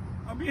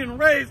are being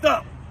raised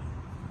up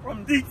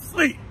from deep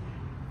sleep.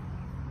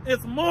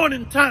 It's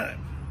morning time,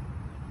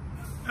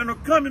 and are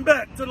coming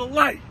back to the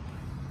light.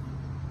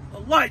 The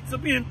lights are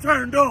being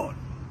turned on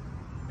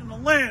in the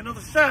land of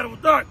the shadow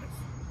of darkness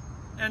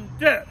and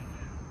death.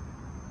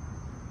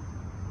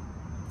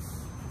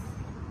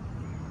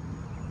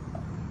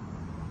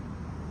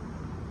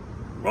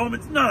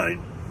 Romans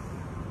 9,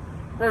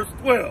 verse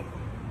 12.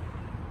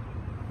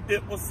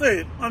 It was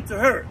said unto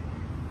her,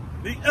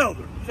 the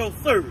elder shall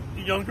serve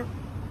the younger,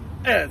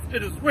 as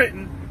it is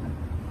written,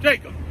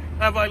 Jacob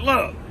have I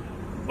loved,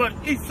 but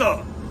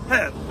Esau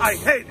have I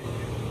hated.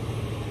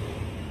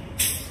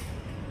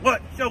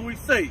 What shall we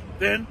say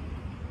then?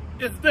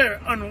 Is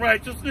there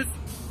unrighteousness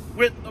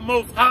with the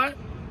Most High?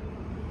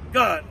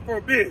 God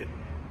forbid.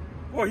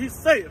 For he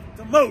saith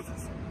to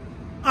Moses,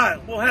 I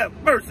will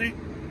have mercy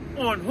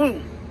on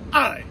whom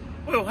I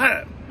will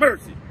have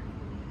mercy,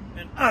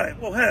 and I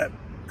will have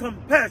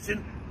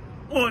compassion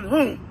on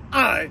whom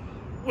I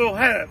will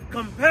have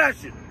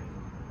compassion.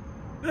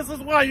 This is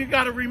why you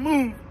got to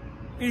remove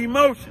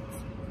emotions.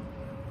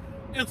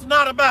 It's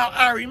not about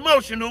our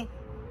emotional,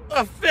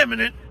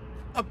 effeminate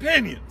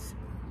opinions.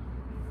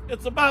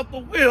 It's about the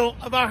will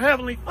of our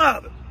Heavenly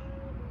Father,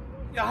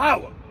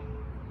 Yahweh,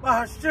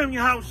 Bahashem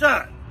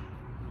Yahushai.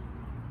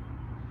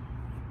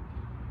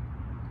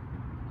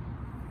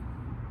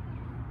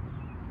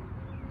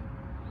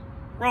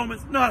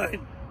 Romans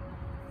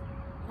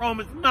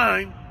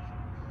 9,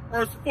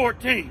 verse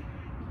 14.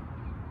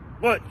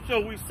 What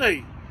shall we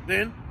say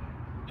then?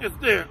 Is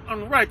there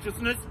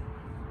unrighteousness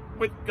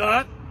with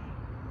God?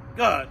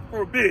 God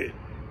forbid.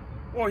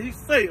 For he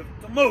saith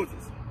to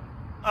Moses,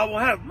 I will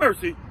have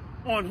mercy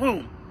on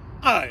whom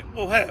I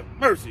will have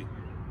mercy,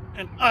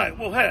 and I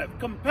will have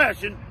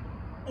compassion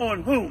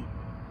on whom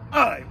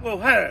I will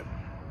have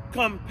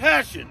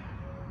compassion.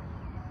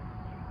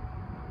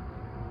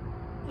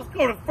 Let's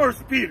go to 1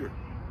 Peter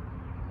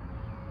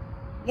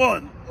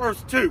 1,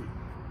 verse 2.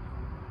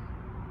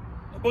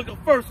 The book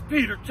of 1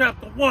 Peter,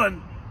 chapter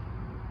 1,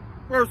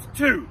 verse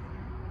 2.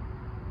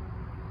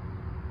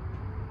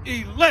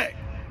 Elect,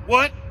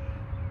 what?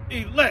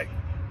 Elect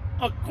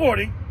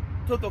according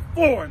to the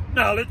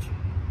foreknowledge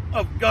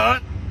of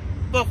God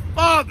the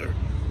Father.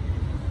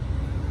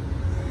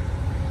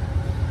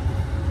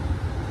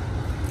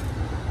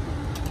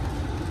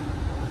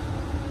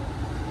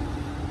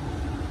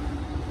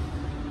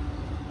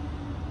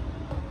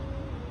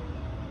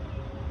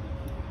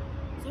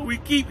 So we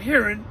keep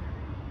hearing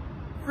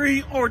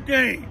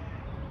preordained,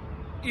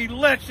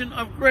 election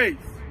of grace,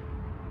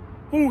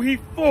 who he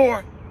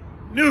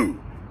foreknew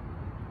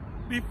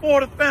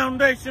before the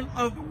foundation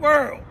of the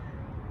world.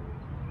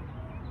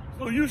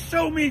 So you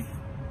show me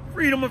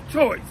freedom of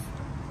choice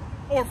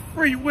or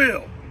free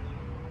will.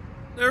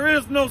 There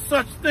is no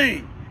such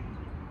thing.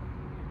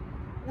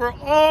 We're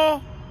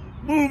all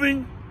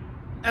moving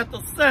at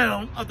the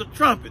sound of the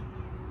trumpet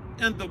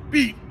and the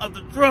beat of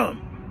the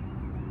drum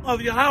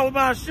of Yahweh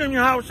Hashem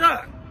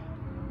Yahushai.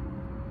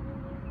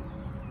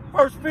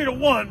 1 Peter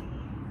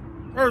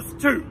 1, verse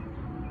 2.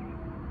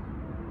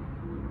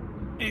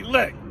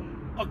 Elect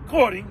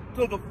according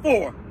to the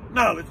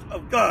foreknowledge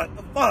of God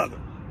the Father,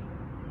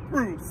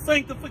 through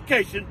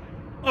sanctification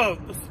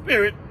of the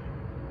Spirit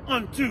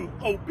unto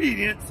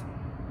obedience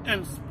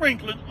and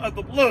sprinkling of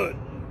the blood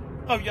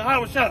of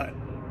Yahushua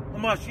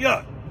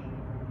HaMashiach.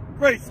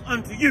 Grace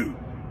unto you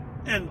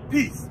and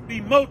peace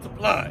be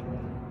multiplied.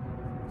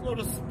 So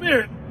the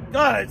Spirit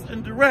guides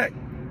and directs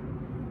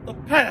the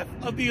path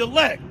of the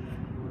elect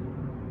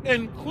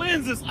and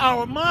cleanses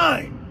our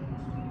mind,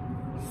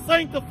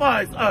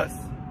 sanctifies us,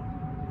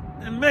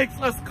 and makes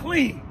us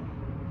clean.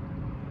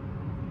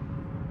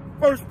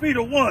 1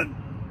 Peter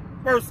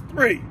 1, verse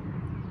 3.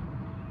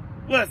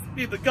 Blessed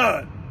be the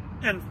God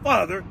and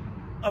Father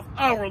of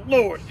our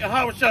Lord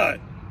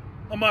Yahushua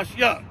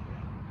HaMashiach,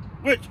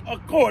 which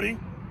according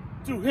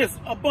to his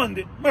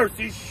abundant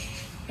mercy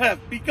hath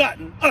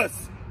begotten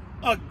us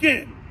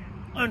again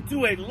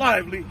unto a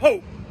lively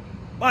hope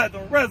by the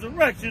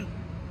resurrection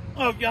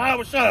of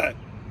Yahushua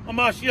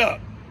HaMashiach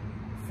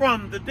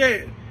from the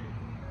dead,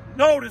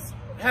 notice,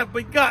 have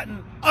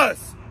begotten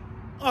us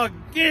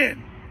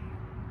again.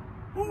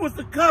 Who was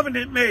the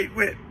covenant made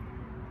with?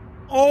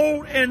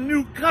 Old and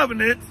new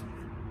covenants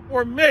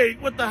were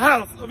made with the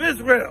house of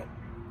Israel.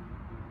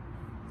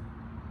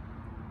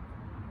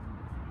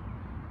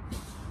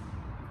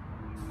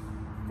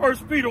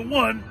 First Peter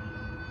 1,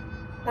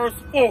 verse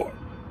 4.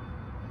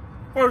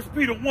 1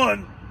 Peter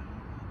 1,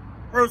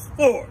 verse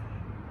 4.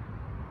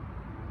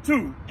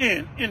 To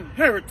an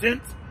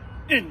inheritance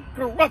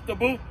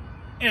incorruptible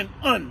and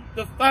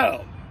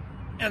undefiled,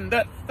 and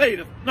that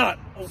fadeth not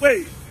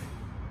away,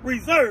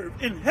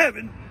 reserved in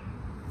heaven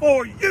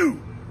for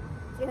you.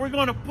 So we're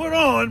going to put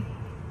on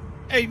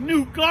a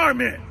new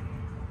garment,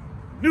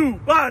 new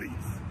bodies,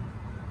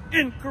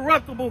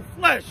 incorruptible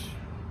flesh,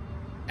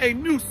 a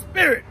new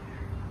spirit,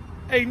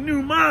 a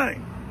new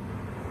mind,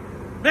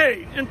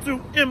 made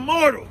into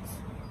immortals,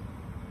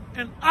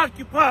 and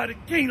occupy the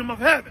kingdom of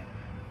heaven.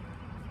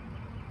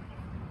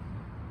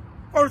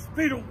 1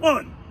 Peter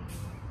 1,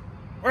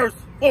 verse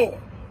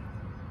 4.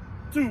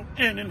 To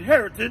an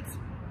inheritance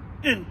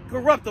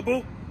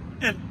incorruptible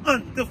and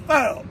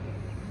undefiled,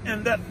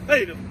 and that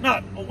fadeth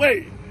not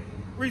away,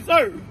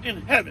 reserved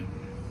in heaven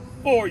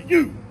for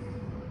you,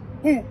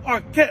 who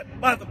are kept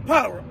by the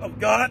power of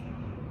God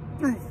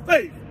through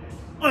faith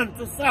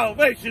unto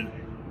salvation,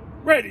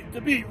 ready to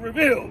be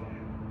revealed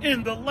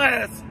in the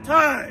last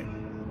time.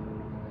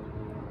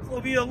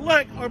 So the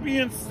elect are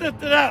being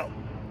sifted out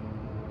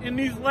in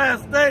these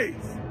last days,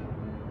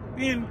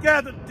 being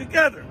gathered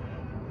together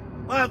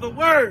by the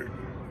word,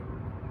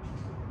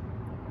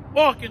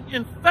 walking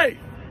in faith,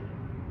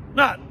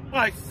 not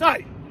by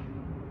sight,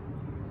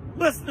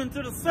 listening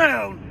to the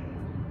sound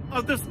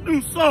of this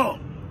new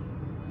song,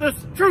 this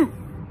truth.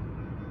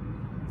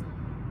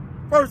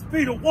 1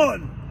 Peter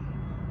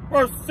 1,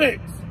 verse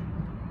 6,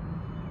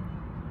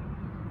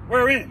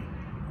 wherein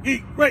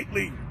ye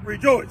greatly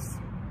rejoice,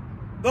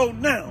 though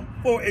now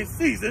for a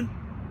season,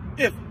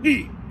 if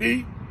need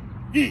be,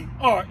 ye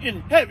are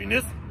in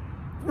heaviness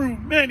through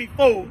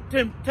manifold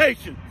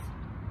temptations.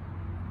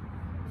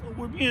 So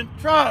we're being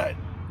tried,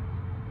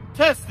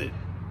 tested.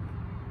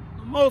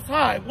 The Most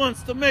High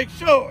wants to make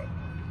sure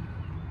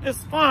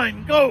it's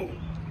fine gold,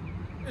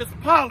 it's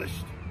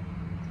polished,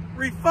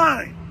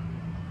 refined,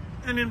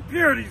 and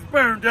impurities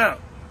burned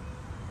out.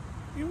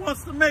 He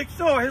wants to make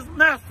sure his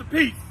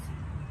masterpiece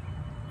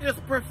is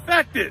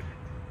perfected.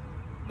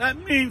 That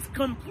means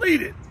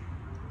completed,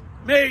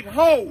 made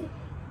whole.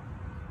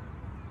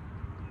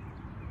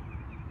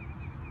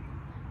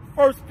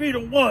 1 Peter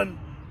 1,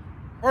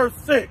 verse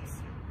 6,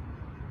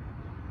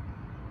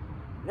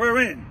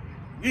 wherein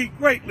ye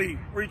greatly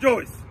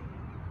rejoice,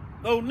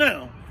 though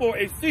now for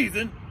a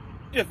season,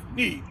 if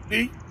need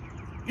be,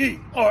 ye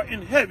are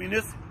in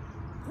heaviness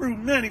through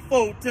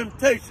manifold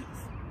temptations,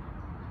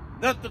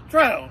 that the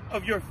trial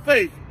of your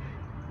faith,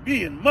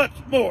 being much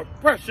more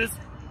precious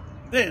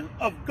than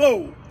of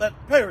gold that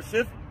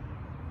perisheth,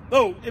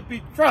 though it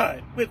be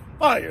tried with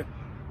fire,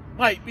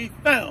 might be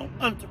found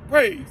unto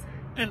praise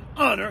and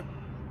honor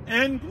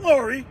and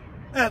glory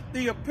at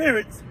the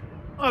appearance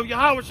of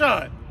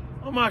Yahushua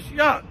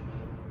HaMashiach.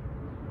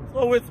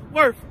 So it's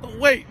worth the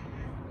wait.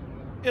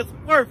 It's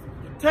worth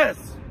the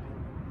test.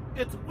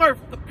 It's worth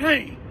the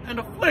pain and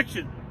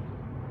affliction,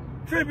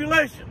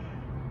 tribulation,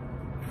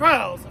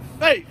 trials of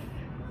faith,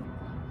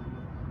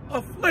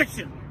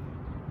 affliction,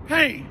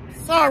 pain,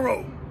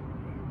 sorrow.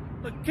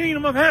 The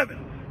kingdom of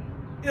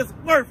heaven is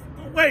worth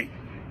the wait.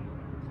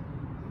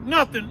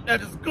 Nothing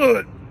that is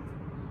good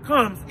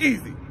comes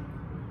easy.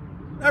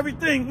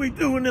 Everything we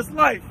do in this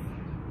life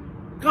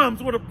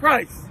comes with a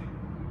price.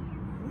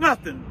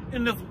 Nothing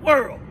in this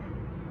world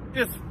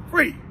is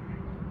free.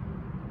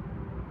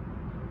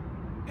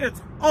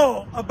 It's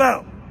all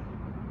about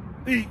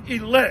the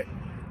elect.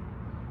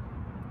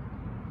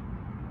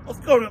 Let's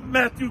go to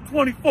Matthew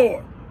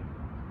 24,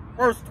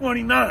 verse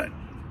 29.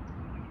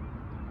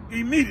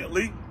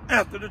 Immediately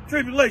after the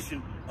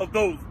tribulation of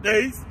those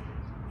days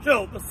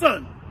shall the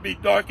sun be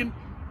darkened,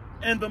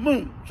 and the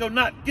moon shall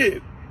not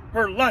give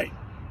her light,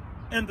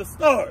 and the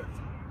stars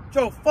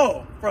shall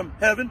fall from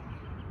heaven,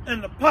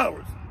 and the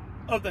powers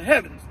of the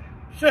heavens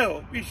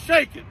shall be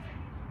shaken.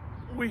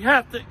 We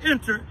have to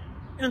enter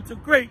into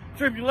great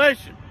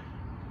tribulation.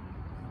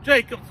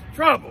 Jacob's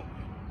trouble,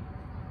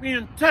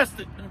 being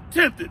tested and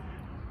tempted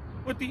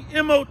with the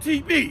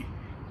MOTB,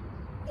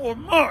 or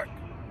mark.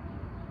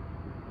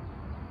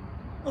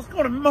 Let's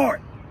go to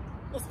Mark.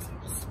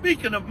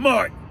 Speaking of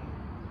Mark,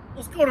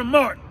 let's go to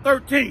Mark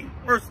 13,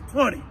 verse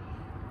 20.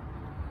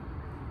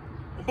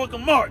 The book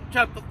of Mark,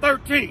 chapter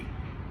 13,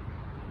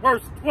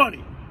 verse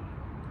 20.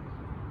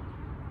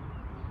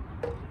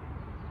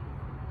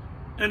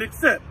 And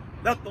except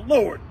that the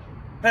Lord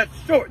hath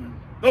shortened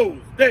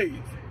those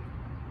days,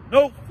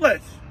 no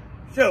flesh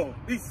shall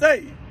be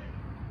saved,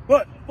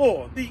 but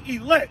for the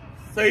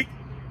elect's sake,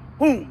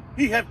 whom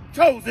he hath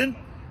chosen,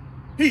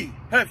 he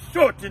hath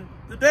shortened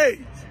the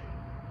days.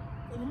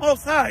 So the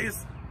Most High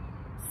is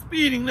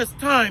speeding this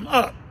time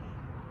up.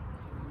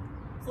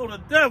 So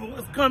the devil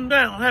has come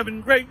down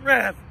having great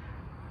wrath,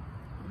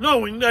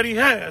 knowing that he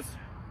has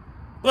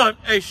but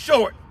a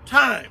short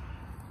time.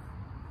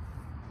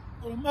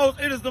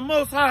 It is the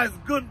Most High's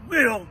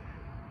goodwill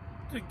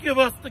to give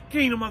us the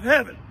kingdom of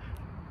heaven.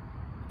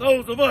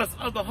 Those of us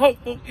are the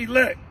hopeful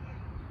elect.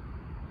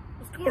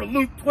 Let's go to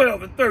Luke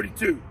 12 and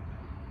 32.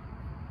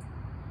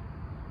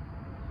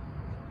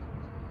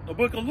 The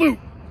book of Luke,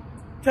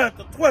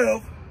 chapter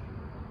 12.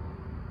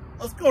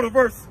 Let's go to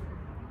verse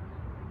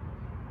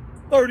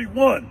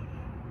 31.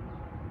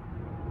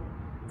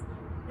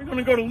 We're going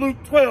to go to Luke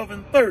 12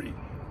 and 30.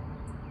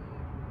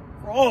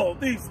 For all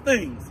these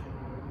things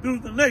do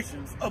the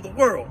nations of the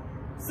world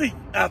seek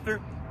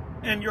after,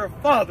 and your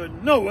Father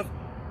knoweth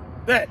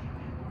that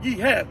ye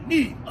have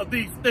need of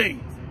these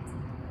things.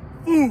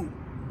 Food,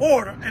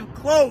 water, and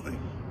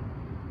clothing.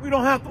 We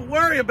don't have to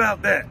worry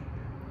about that.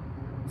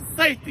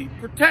 Safety,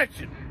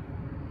 protection.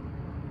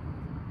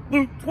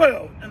 Luke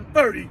 12 and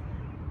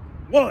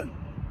 31.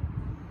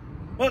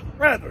 But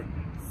rather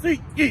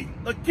seek ye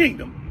the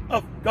kingdom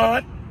of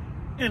God,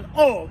 and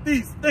all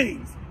these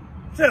things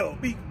shall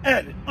be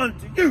added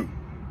unto you.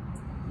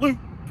 Luke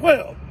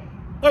 12,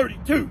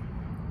 32.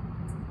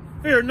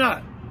 Fear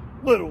not,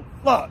 little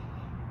flock,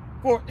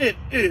 for it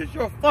is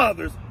your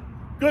Father's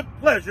good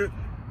pleasure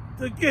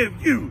to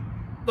give you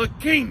the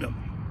kingdom.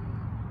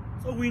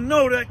 So we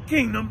know that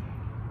kingdom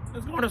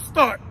is going to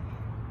start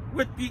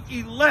with the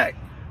elect.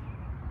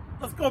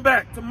 Let's go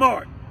back to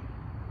Mark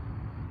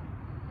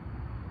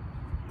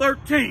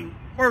 13,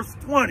 verse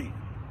 20.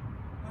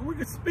 And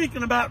we're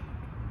speaking about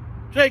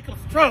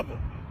Jacob's trouble,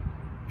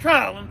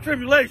 trial, and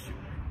tribulation.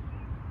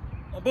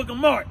 The book of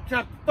Mark,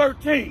 chapter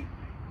 13,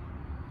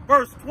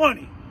 verse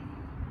 20.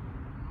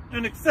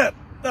 And except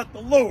that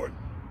the Lord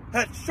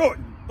had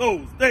shortened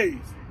those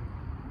days,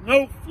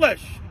 no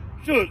flesh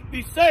should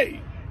be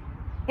saved,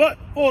 but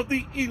for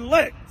the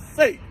elect's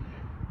sake,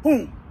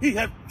 whom he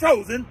hath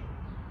chosen,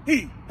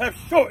 he hath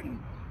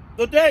shortened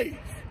the days.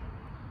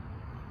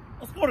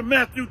 Let's go to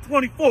Matthew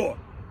 24,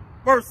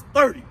 verse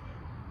 30.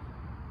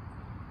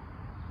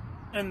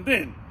 And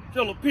then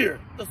shall appear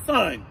the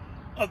sign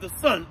of the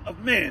Son of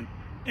Man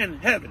in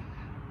heaven,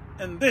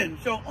 and then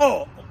shall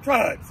all the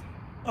tribes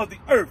of the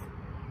earth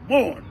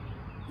mourn,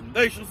 and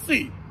they shall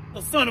see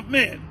the Son of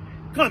Man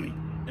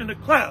coming in the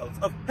clouds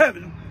of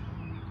heaven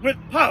with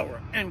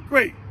power and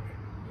great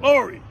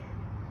glory.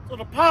 So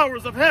the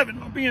powers of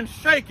heaven are being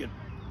shaken,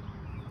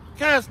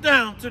 cast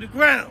down to the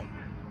ground.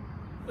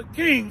 The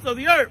kings of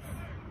the earth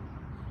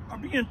are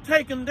being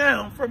taken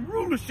down from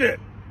rulership,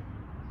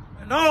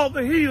 and all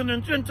the heathen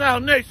and Gentile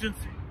nations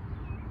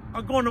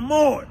are going to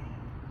mourn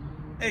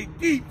a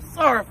deep,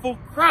 sorrowful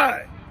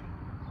cry,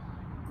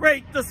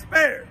 great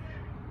despair,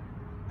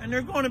 and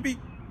they're going to be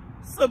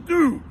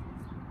subdued,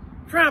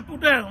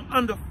 trampled down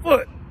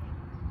underfoot,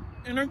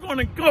 and they're going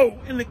to go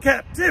into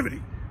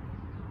captivity.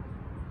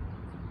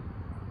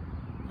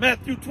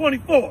 Matthew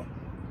 24,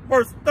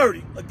 verse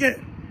 30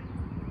 again.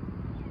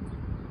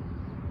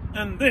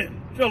 And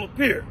then shall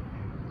appear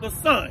the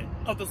sign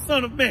of the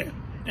Son of Man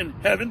in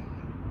heaven,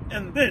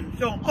 and then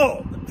shall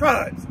all the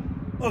tribes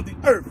of the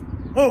earth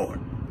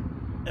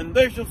mourn, and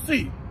they shall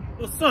see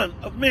the Son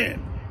of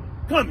Man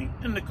coming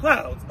in the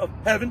clouds of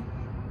heaven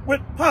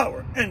with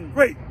power and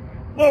great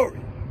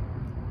glory.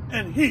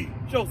 And he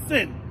shall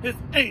send his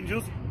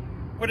angels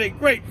with a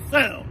great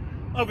sound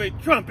of a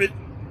trumpet,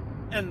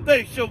 and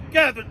they shall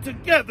gather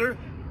together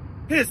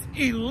his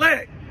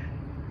elect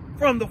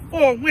from the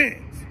four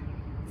winds,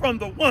 from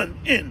the one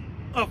end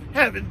of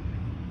heaven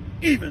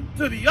even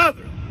to the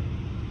other.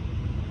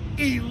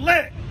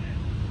 Elect.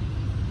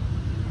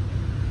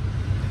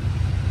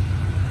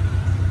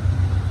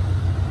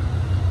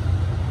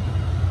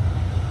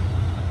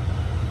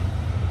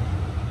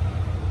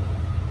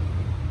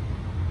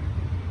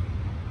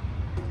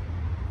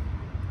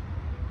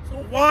 So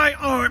why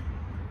aren't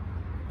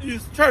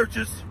these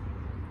churches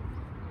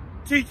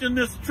teaching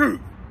this truth?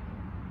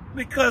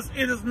 Because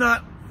it is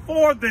not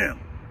for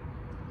them.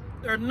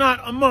 They're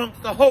not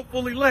amongst the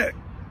hopeful elect.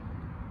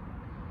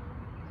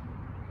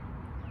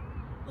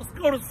 Let's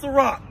go to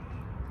Sirach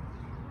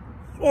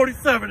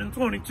 47 and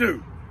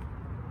 22.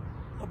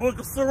 The book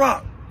of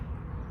Sirach,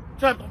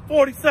 chapter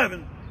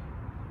 47,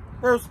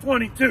 verse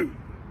 22.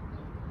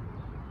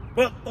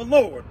 But the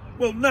Lord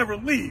will never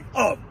leave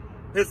off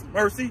his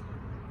mercy,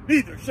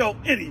 neither shall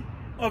any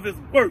of his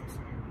works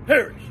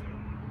perish,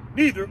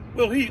 neither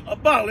will he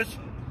abolish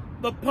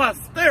the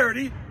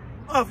posterity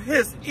of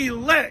his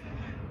elect,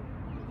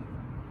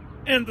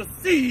 and the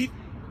seed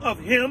of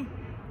him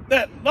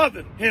that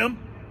loveth him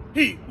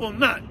he will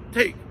not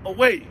take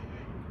away.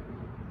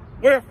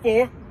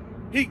 Wherefore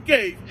he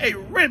gave a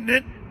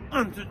remnant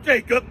unto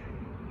Jacob,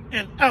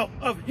 and out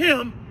of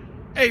him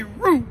a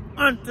root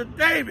unto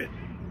David.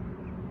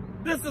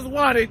 This is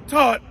why they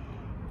taught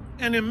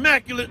an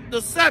immaculate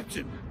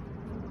deception.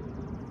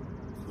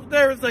 So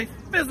there is a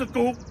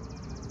physical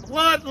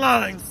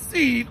bloodline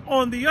seed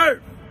on the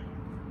earth,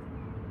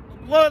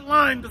 the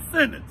bloodline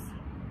descendants,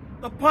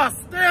 the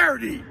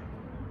posterity,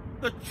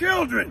 the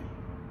children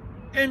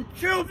and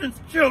children's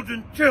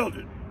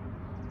children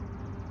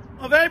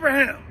of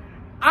Abraham,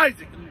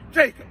 Isaac, and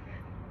Jacob,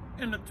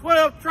 and the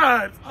 12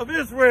 tribes of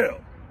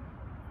Israel,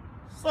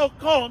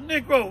 so-called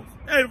Negroes,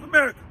 Native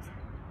Americans,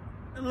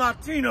 and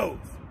Latinos,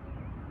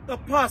 the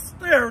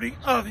posterity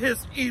of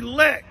his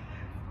elect.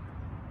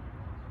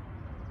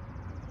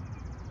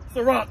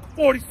 Sirach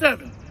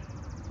 47,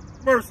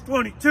 verse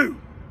 22.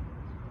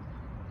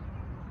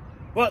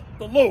 But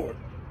the Lord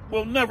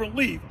will never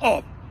leave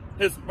off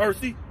his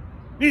mercy,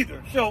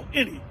 neither shall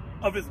any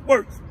of his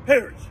works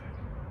perish,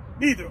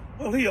 neither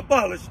will he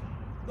abolish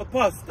the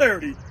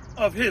posterity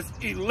of his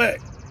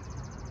elect,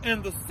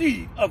 and the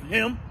seed of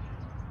him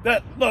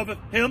that loveth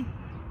him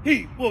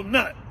he will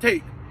not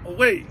take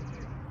away.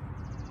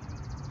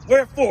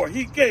 Wherefore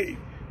he gave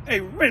a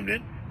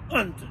remnant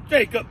unto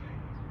Jacob,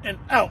 and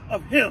out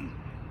of him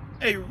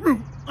a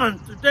root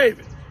unto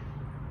David.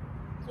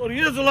 So the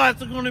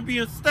Israelites are going to be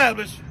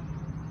established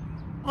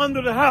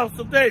under the house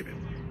of David,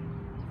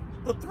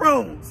 the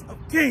thrones of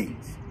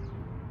kings,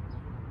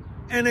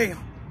 and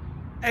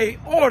a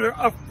order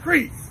of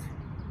priests,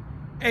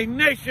 a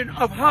nation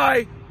of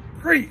high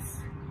priests,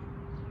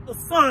 the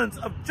sons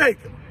of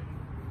Jacob.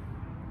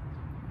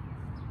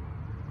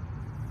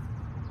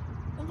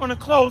 We're going to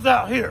close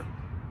out here.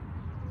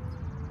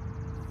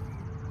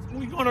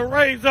 We're going to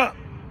raise up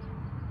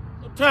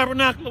the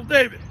tabernacle of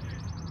David,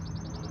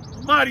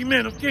 the mighty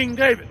men of King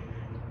David,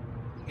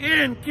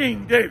 and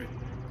King David,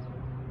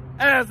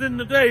 as in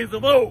the days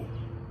of old.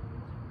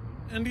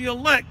 And the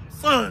elect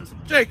sons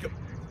of Jacob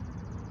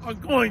are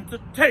going to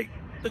take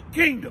the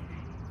kingdom.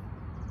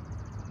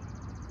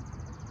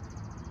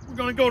 We're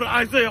going to go to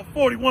Isaiah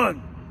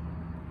 41,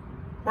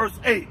 verse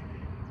 8.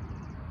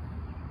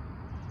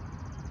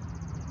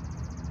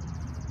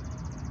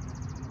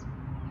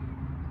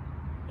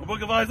 The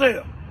book of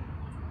Isaiah,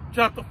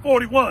 chapter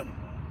 41,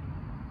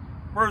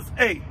 verse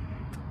 8.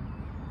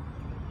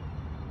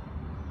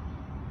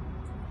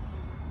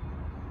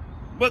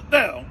 But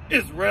thou,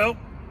 Israel,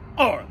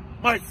 art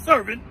my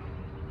servant,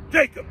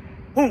 Jacob,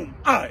 whom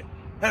I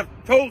have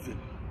chosen,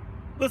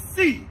 the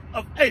seed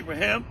of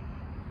Abraham,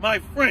 my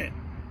friend.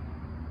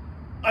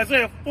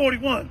 Isaiah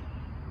 41,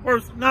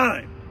 verse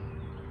 9.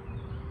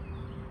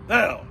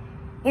 Thou,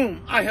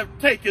 whom I have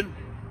taken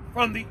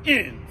from the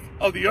ends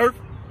of the earth,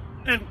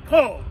 and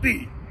called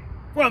thee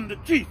from the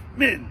chief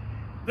men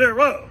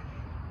thereof,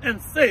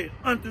 and said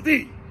unto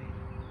thee,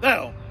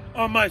 Thou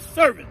art my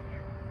servant,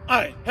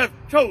 I have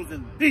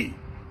chosen thee,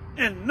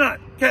 and not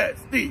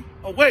cast thee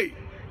away.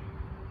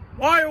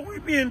 Why are we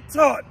being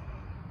taught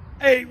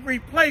a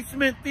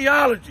replacement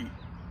theology?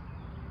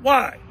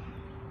 Why?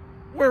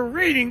 We're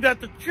reading that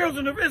the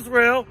children of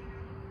Israel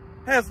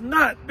has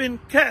not been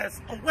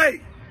cast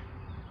away.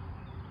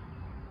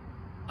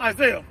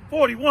 Isaiah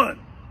 41,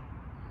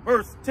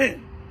 verse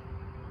 10.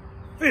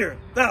 Fear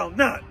thou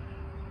not,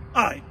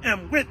 I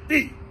am with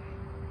thee.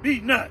 Be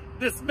not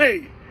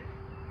dismayed,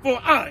 for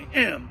I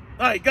am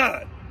thy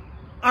God.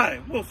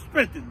 I will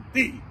strengthen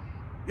thee.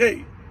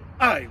 Yea,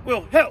 I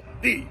will help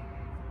thee.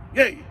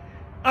 Yea,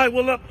 I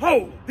will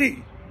uphold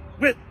thee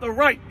with the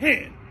right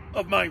hand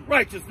of my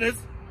righteousness.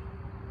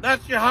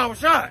 That's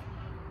Yahushua.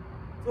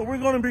 So we're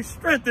going to be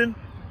strengthened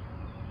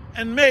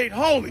and made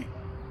holy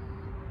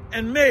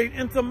and made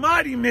into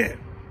mighty men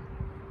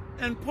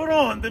and put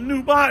on the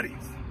new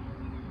bodies.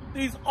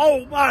 These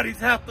old bodies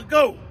have to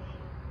go.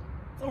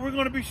 So we're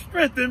going to be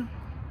strengthened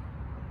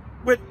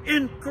with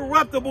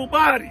incorruptible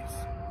bodies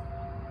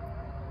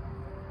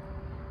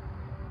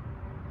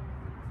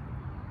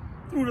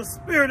through the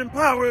spirit and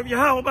power of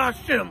Yahweh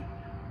Bashem,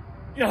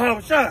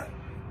 Yahushua.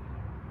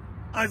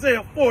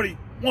 Isaiah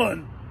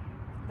 41,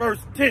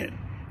 verse 10.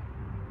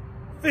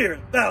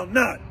 Fear thou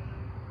not,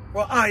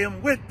 for I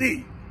am with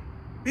thee.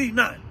 Be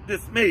not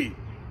dismayed,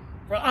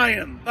 for I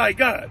am thy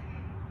God.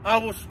 I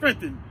will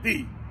strengthen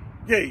thee.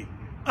 Yea,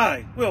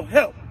 I will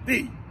help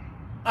thee.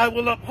 I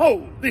will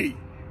uphold thee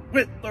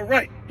with the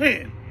right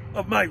hand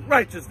of my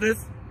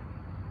righteousness.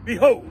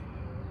 Behold,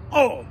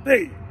 all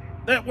they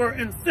that were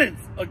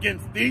incensed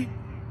against thee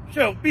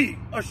shall be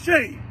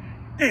ashamed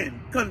and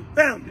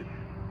confounded.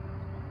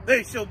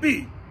 They shall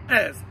be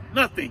as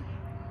nothing,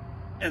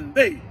 and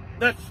they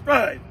that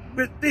strive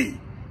with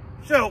thee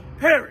shall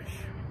perish.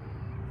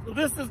 So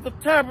this is the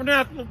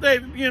tabernacle of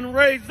David being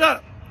raised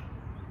up,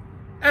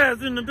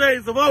 as in the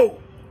days of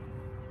old,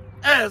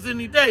 as in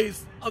the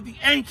days of the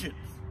ancients,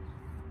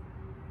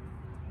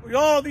 where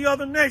all the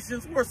other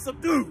nations were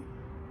subdued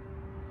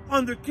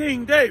under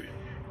King David,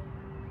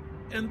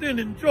 and then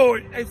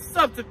enjoyed a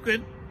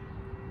subsequent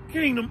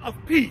kingdom of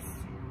peace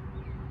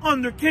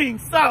under King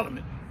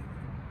Solomon.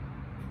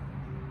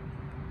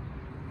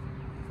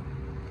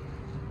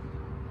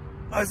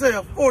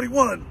 Isaiah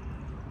 41,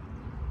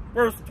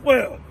 verse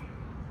 12.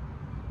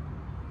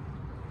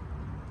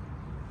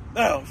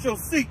 Thou shalt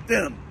seek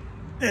them,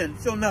 and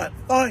shalt not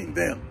find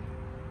them,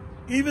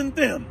 even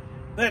them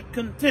that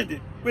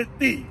contended with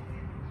thee.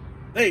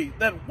 They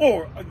that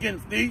war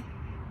against thee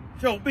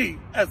shall be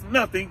as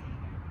nothing,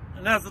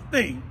 and as a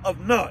thing of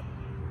naught.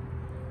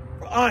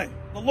 For I,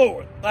 the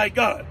Lord thy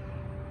God,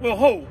 will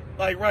hold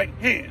thy right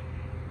hand,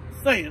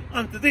 saying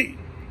unto thee,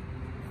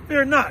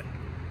 Fear not,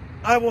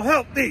 I will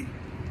help thee.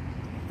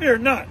 Fear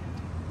not,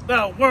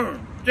 thou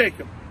worm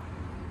Jacob,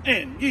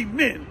 and ye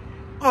men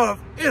of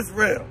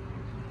Israel.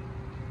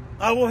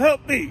 I will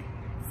help thee,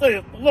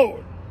 saith the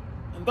Lord,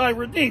 and thy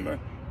Redeemer,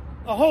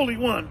 the Holy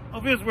One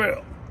of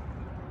Israel.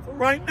 So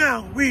right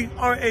now, we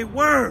are a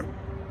worm.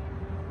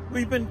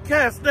 We've been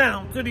cast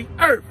down to the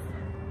earth.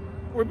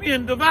 We're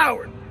being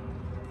devoured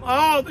by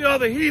all the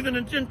other heathen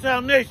and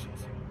Gentile nations.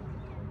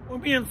 We're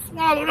being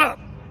swallowed up.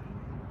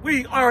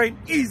 We are an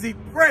easy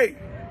prey.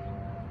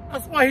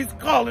 That's why he's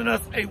calling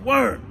us a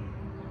worm.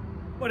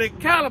 But a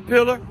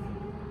caterpillar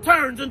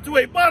turns into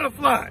a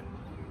butterfly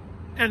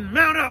and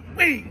mount up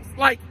wings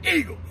like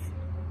eagles.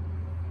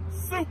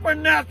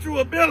 Supernatural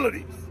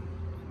abilities.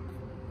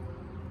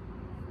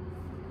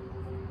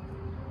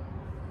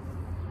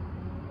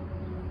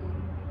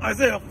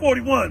 Isaiah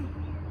 41,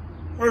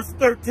 verse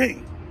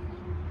 13.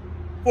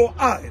 For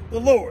I, the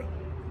Lord,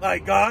 thy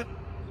God,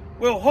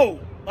 will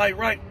hold thy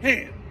right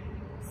hand,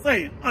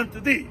 saying unto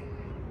thee,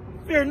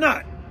 fear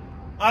not,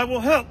 I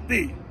will help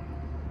thee.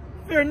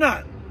 Fear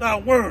not, thou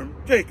worm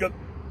Jacob,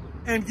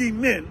 and ye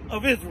men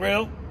of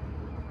Israel.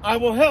 I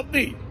will help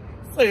thee,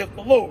 saith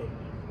the Lord,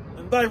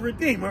 and thy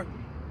Redeemer,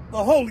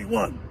 the Holy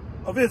One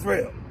of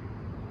Israel.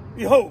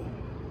 Behold,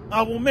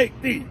 I will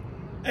make thee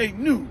a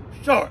new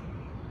sharp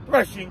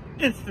threshing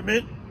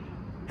instrument,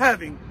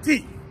 having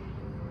teeth.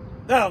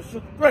 Thou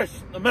shalt thresh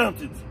the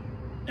mountains,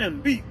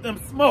 and beat them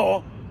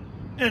small,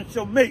 and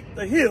shall make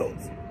the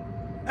hills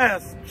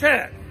as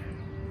chaff.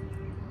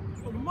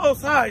 So the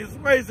Most High is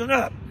raising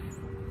up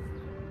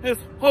his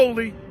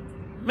holy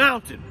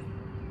mountain.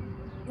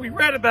 We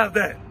read about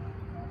that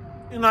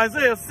in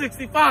Isaiah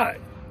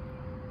 65.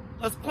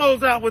 Let's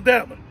close out with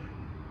that one.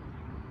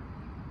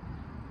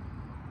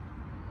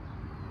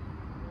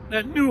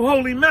 That new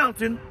holy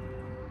mountain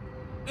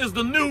is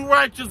the new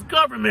righteous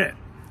government.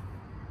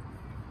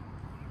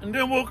 And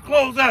then we'll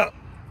close out.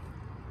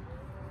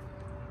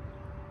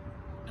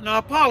 And I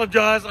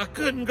apologize, I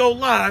couldn't go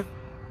live.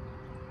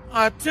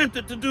 I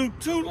attempted to do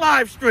 2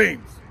 live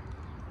streams,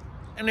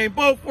 and they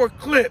both were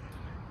clipped.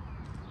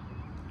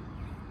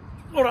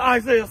 Go to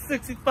Isaiah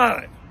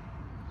 65.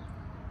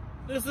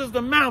 This is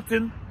the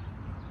mountain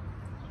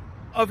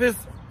of his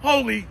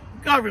holy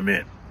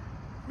government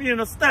being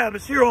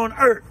established here on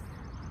earth.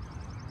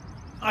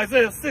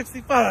 Isaiah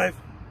 65,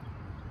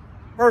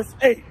 verse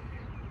 8.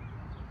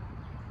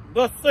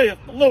 Thus saith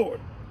the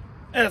Lord,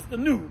 as the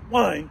new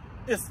wine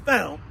is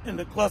found in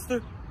the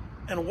cluster,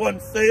 and one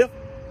saith,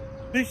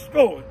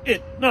 destroy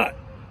it not,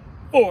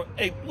 for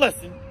a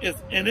blessing is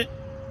in it.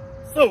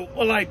 So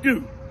will I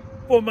do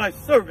for my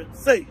servant's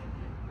sake,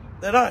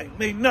 that I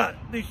may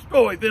not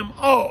destroy them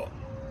all.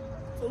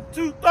 So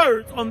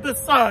 2/3 on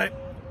this side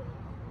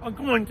are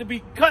going to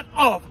be cut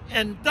off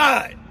and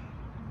die,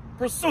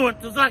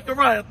 pursuant to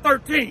Zechariah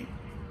 13,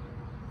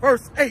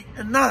 verse 8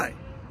 and 9.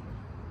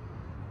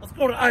 Let's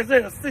go to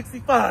Isaiah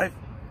 65,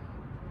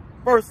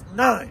 verse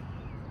 9.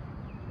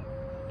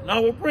 And I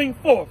will bring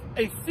forth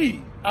a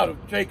seed out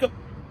of Jacob,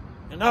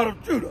 and out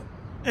of Judah,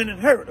 an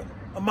inheritor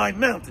of my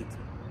mountains,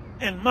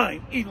 and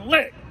mine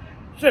elect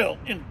shall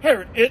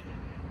inherit it,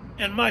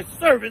 and my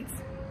servants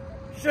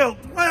shall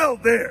dwell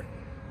there.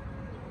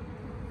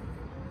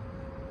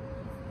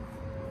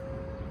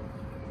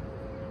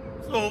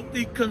 So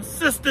the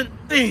consistent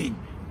theme,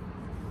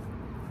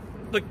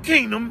 the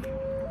kingdom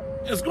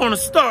is going to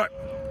start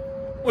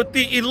with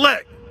the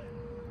elect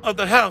of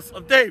the house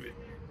of David.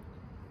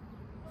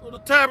 So the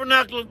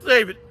tabernacle of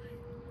David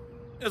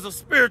is a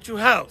spiritual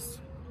house,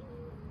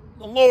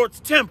 the Lord's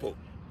temple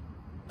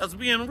that's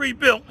being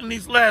rebuilt in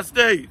these last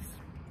days.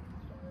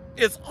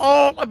 It's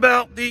all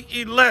about the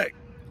elect,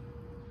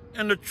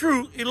 and the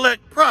true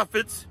elect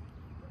prophets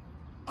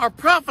are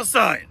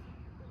prophesying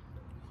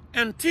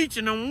and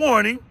teaching and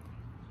warning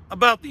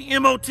about the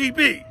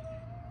MOTB,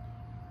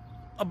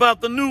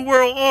 about the New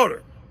World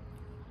Order,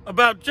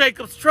 about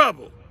Jacob's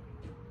trouble,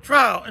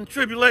 trial and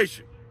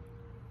tribulation,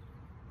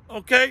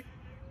 okay?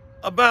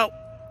 About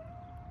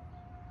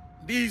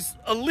these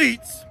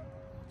elites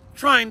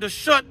trying to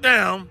shut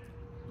down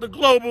the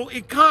global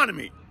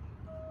economy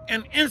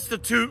and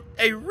institute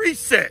a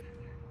reset.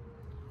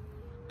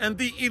 And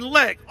the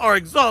elect are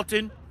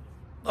exalting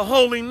the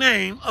holy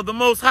name of the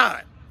Most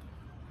High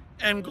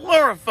and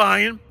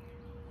glorifying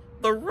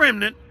the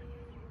remnant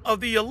of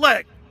the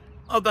elect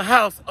of the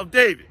house of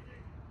David.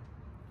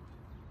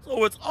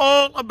 So it's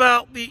all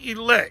about the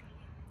elect.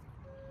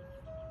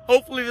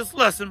 Hopefully this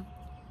lesson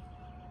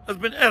has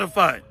been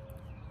edifying.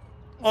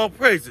 All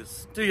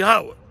praises to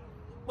Yahweh,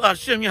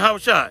 Hashem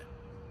Yahushai,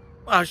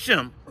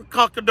 Hashem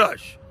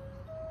Kakadash.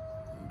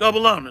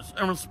 Double honors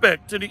and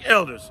respect to the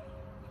elders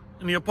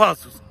and the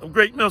apostles of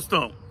Great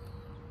Millstone.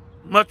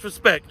 Much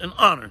respect and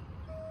honor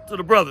to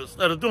the brothers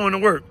that are doing the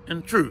work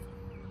in truth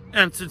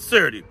and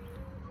sincerity,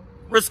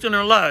 risking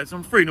their lives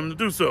and freedom to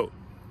do so,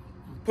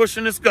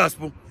 pushing this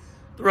gospel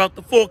throughout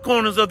the 4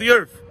 corners of the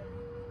earth.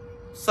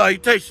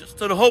 Salutations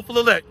to the hopeful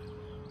elect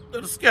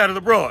that are scattered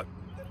abroad.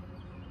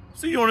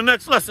 See you on the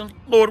next lesson,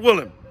 Lord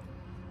willing.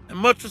 And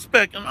much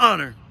respect and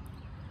honor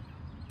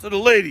to the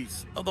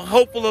ladies of the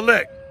hopeful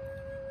elect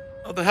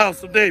of the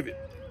house of David.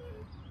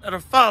 that are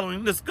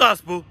following this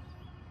gospel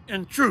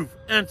in truth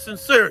and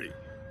sincerity.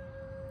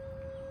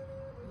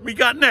 We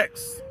got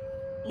next,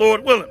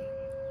 Lord willing.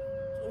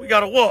 We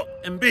got to walk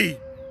and be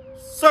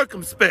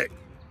circumspect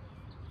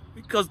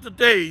because the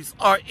days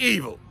are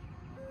evil.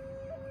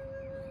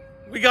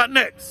 We got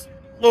next,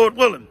 Lord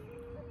willing,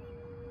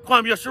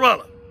 Kwame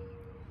Yasharala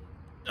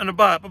and the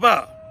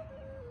Baba,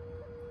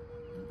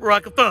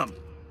 Barakatham,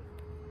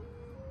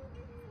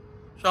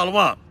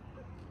 Shalom.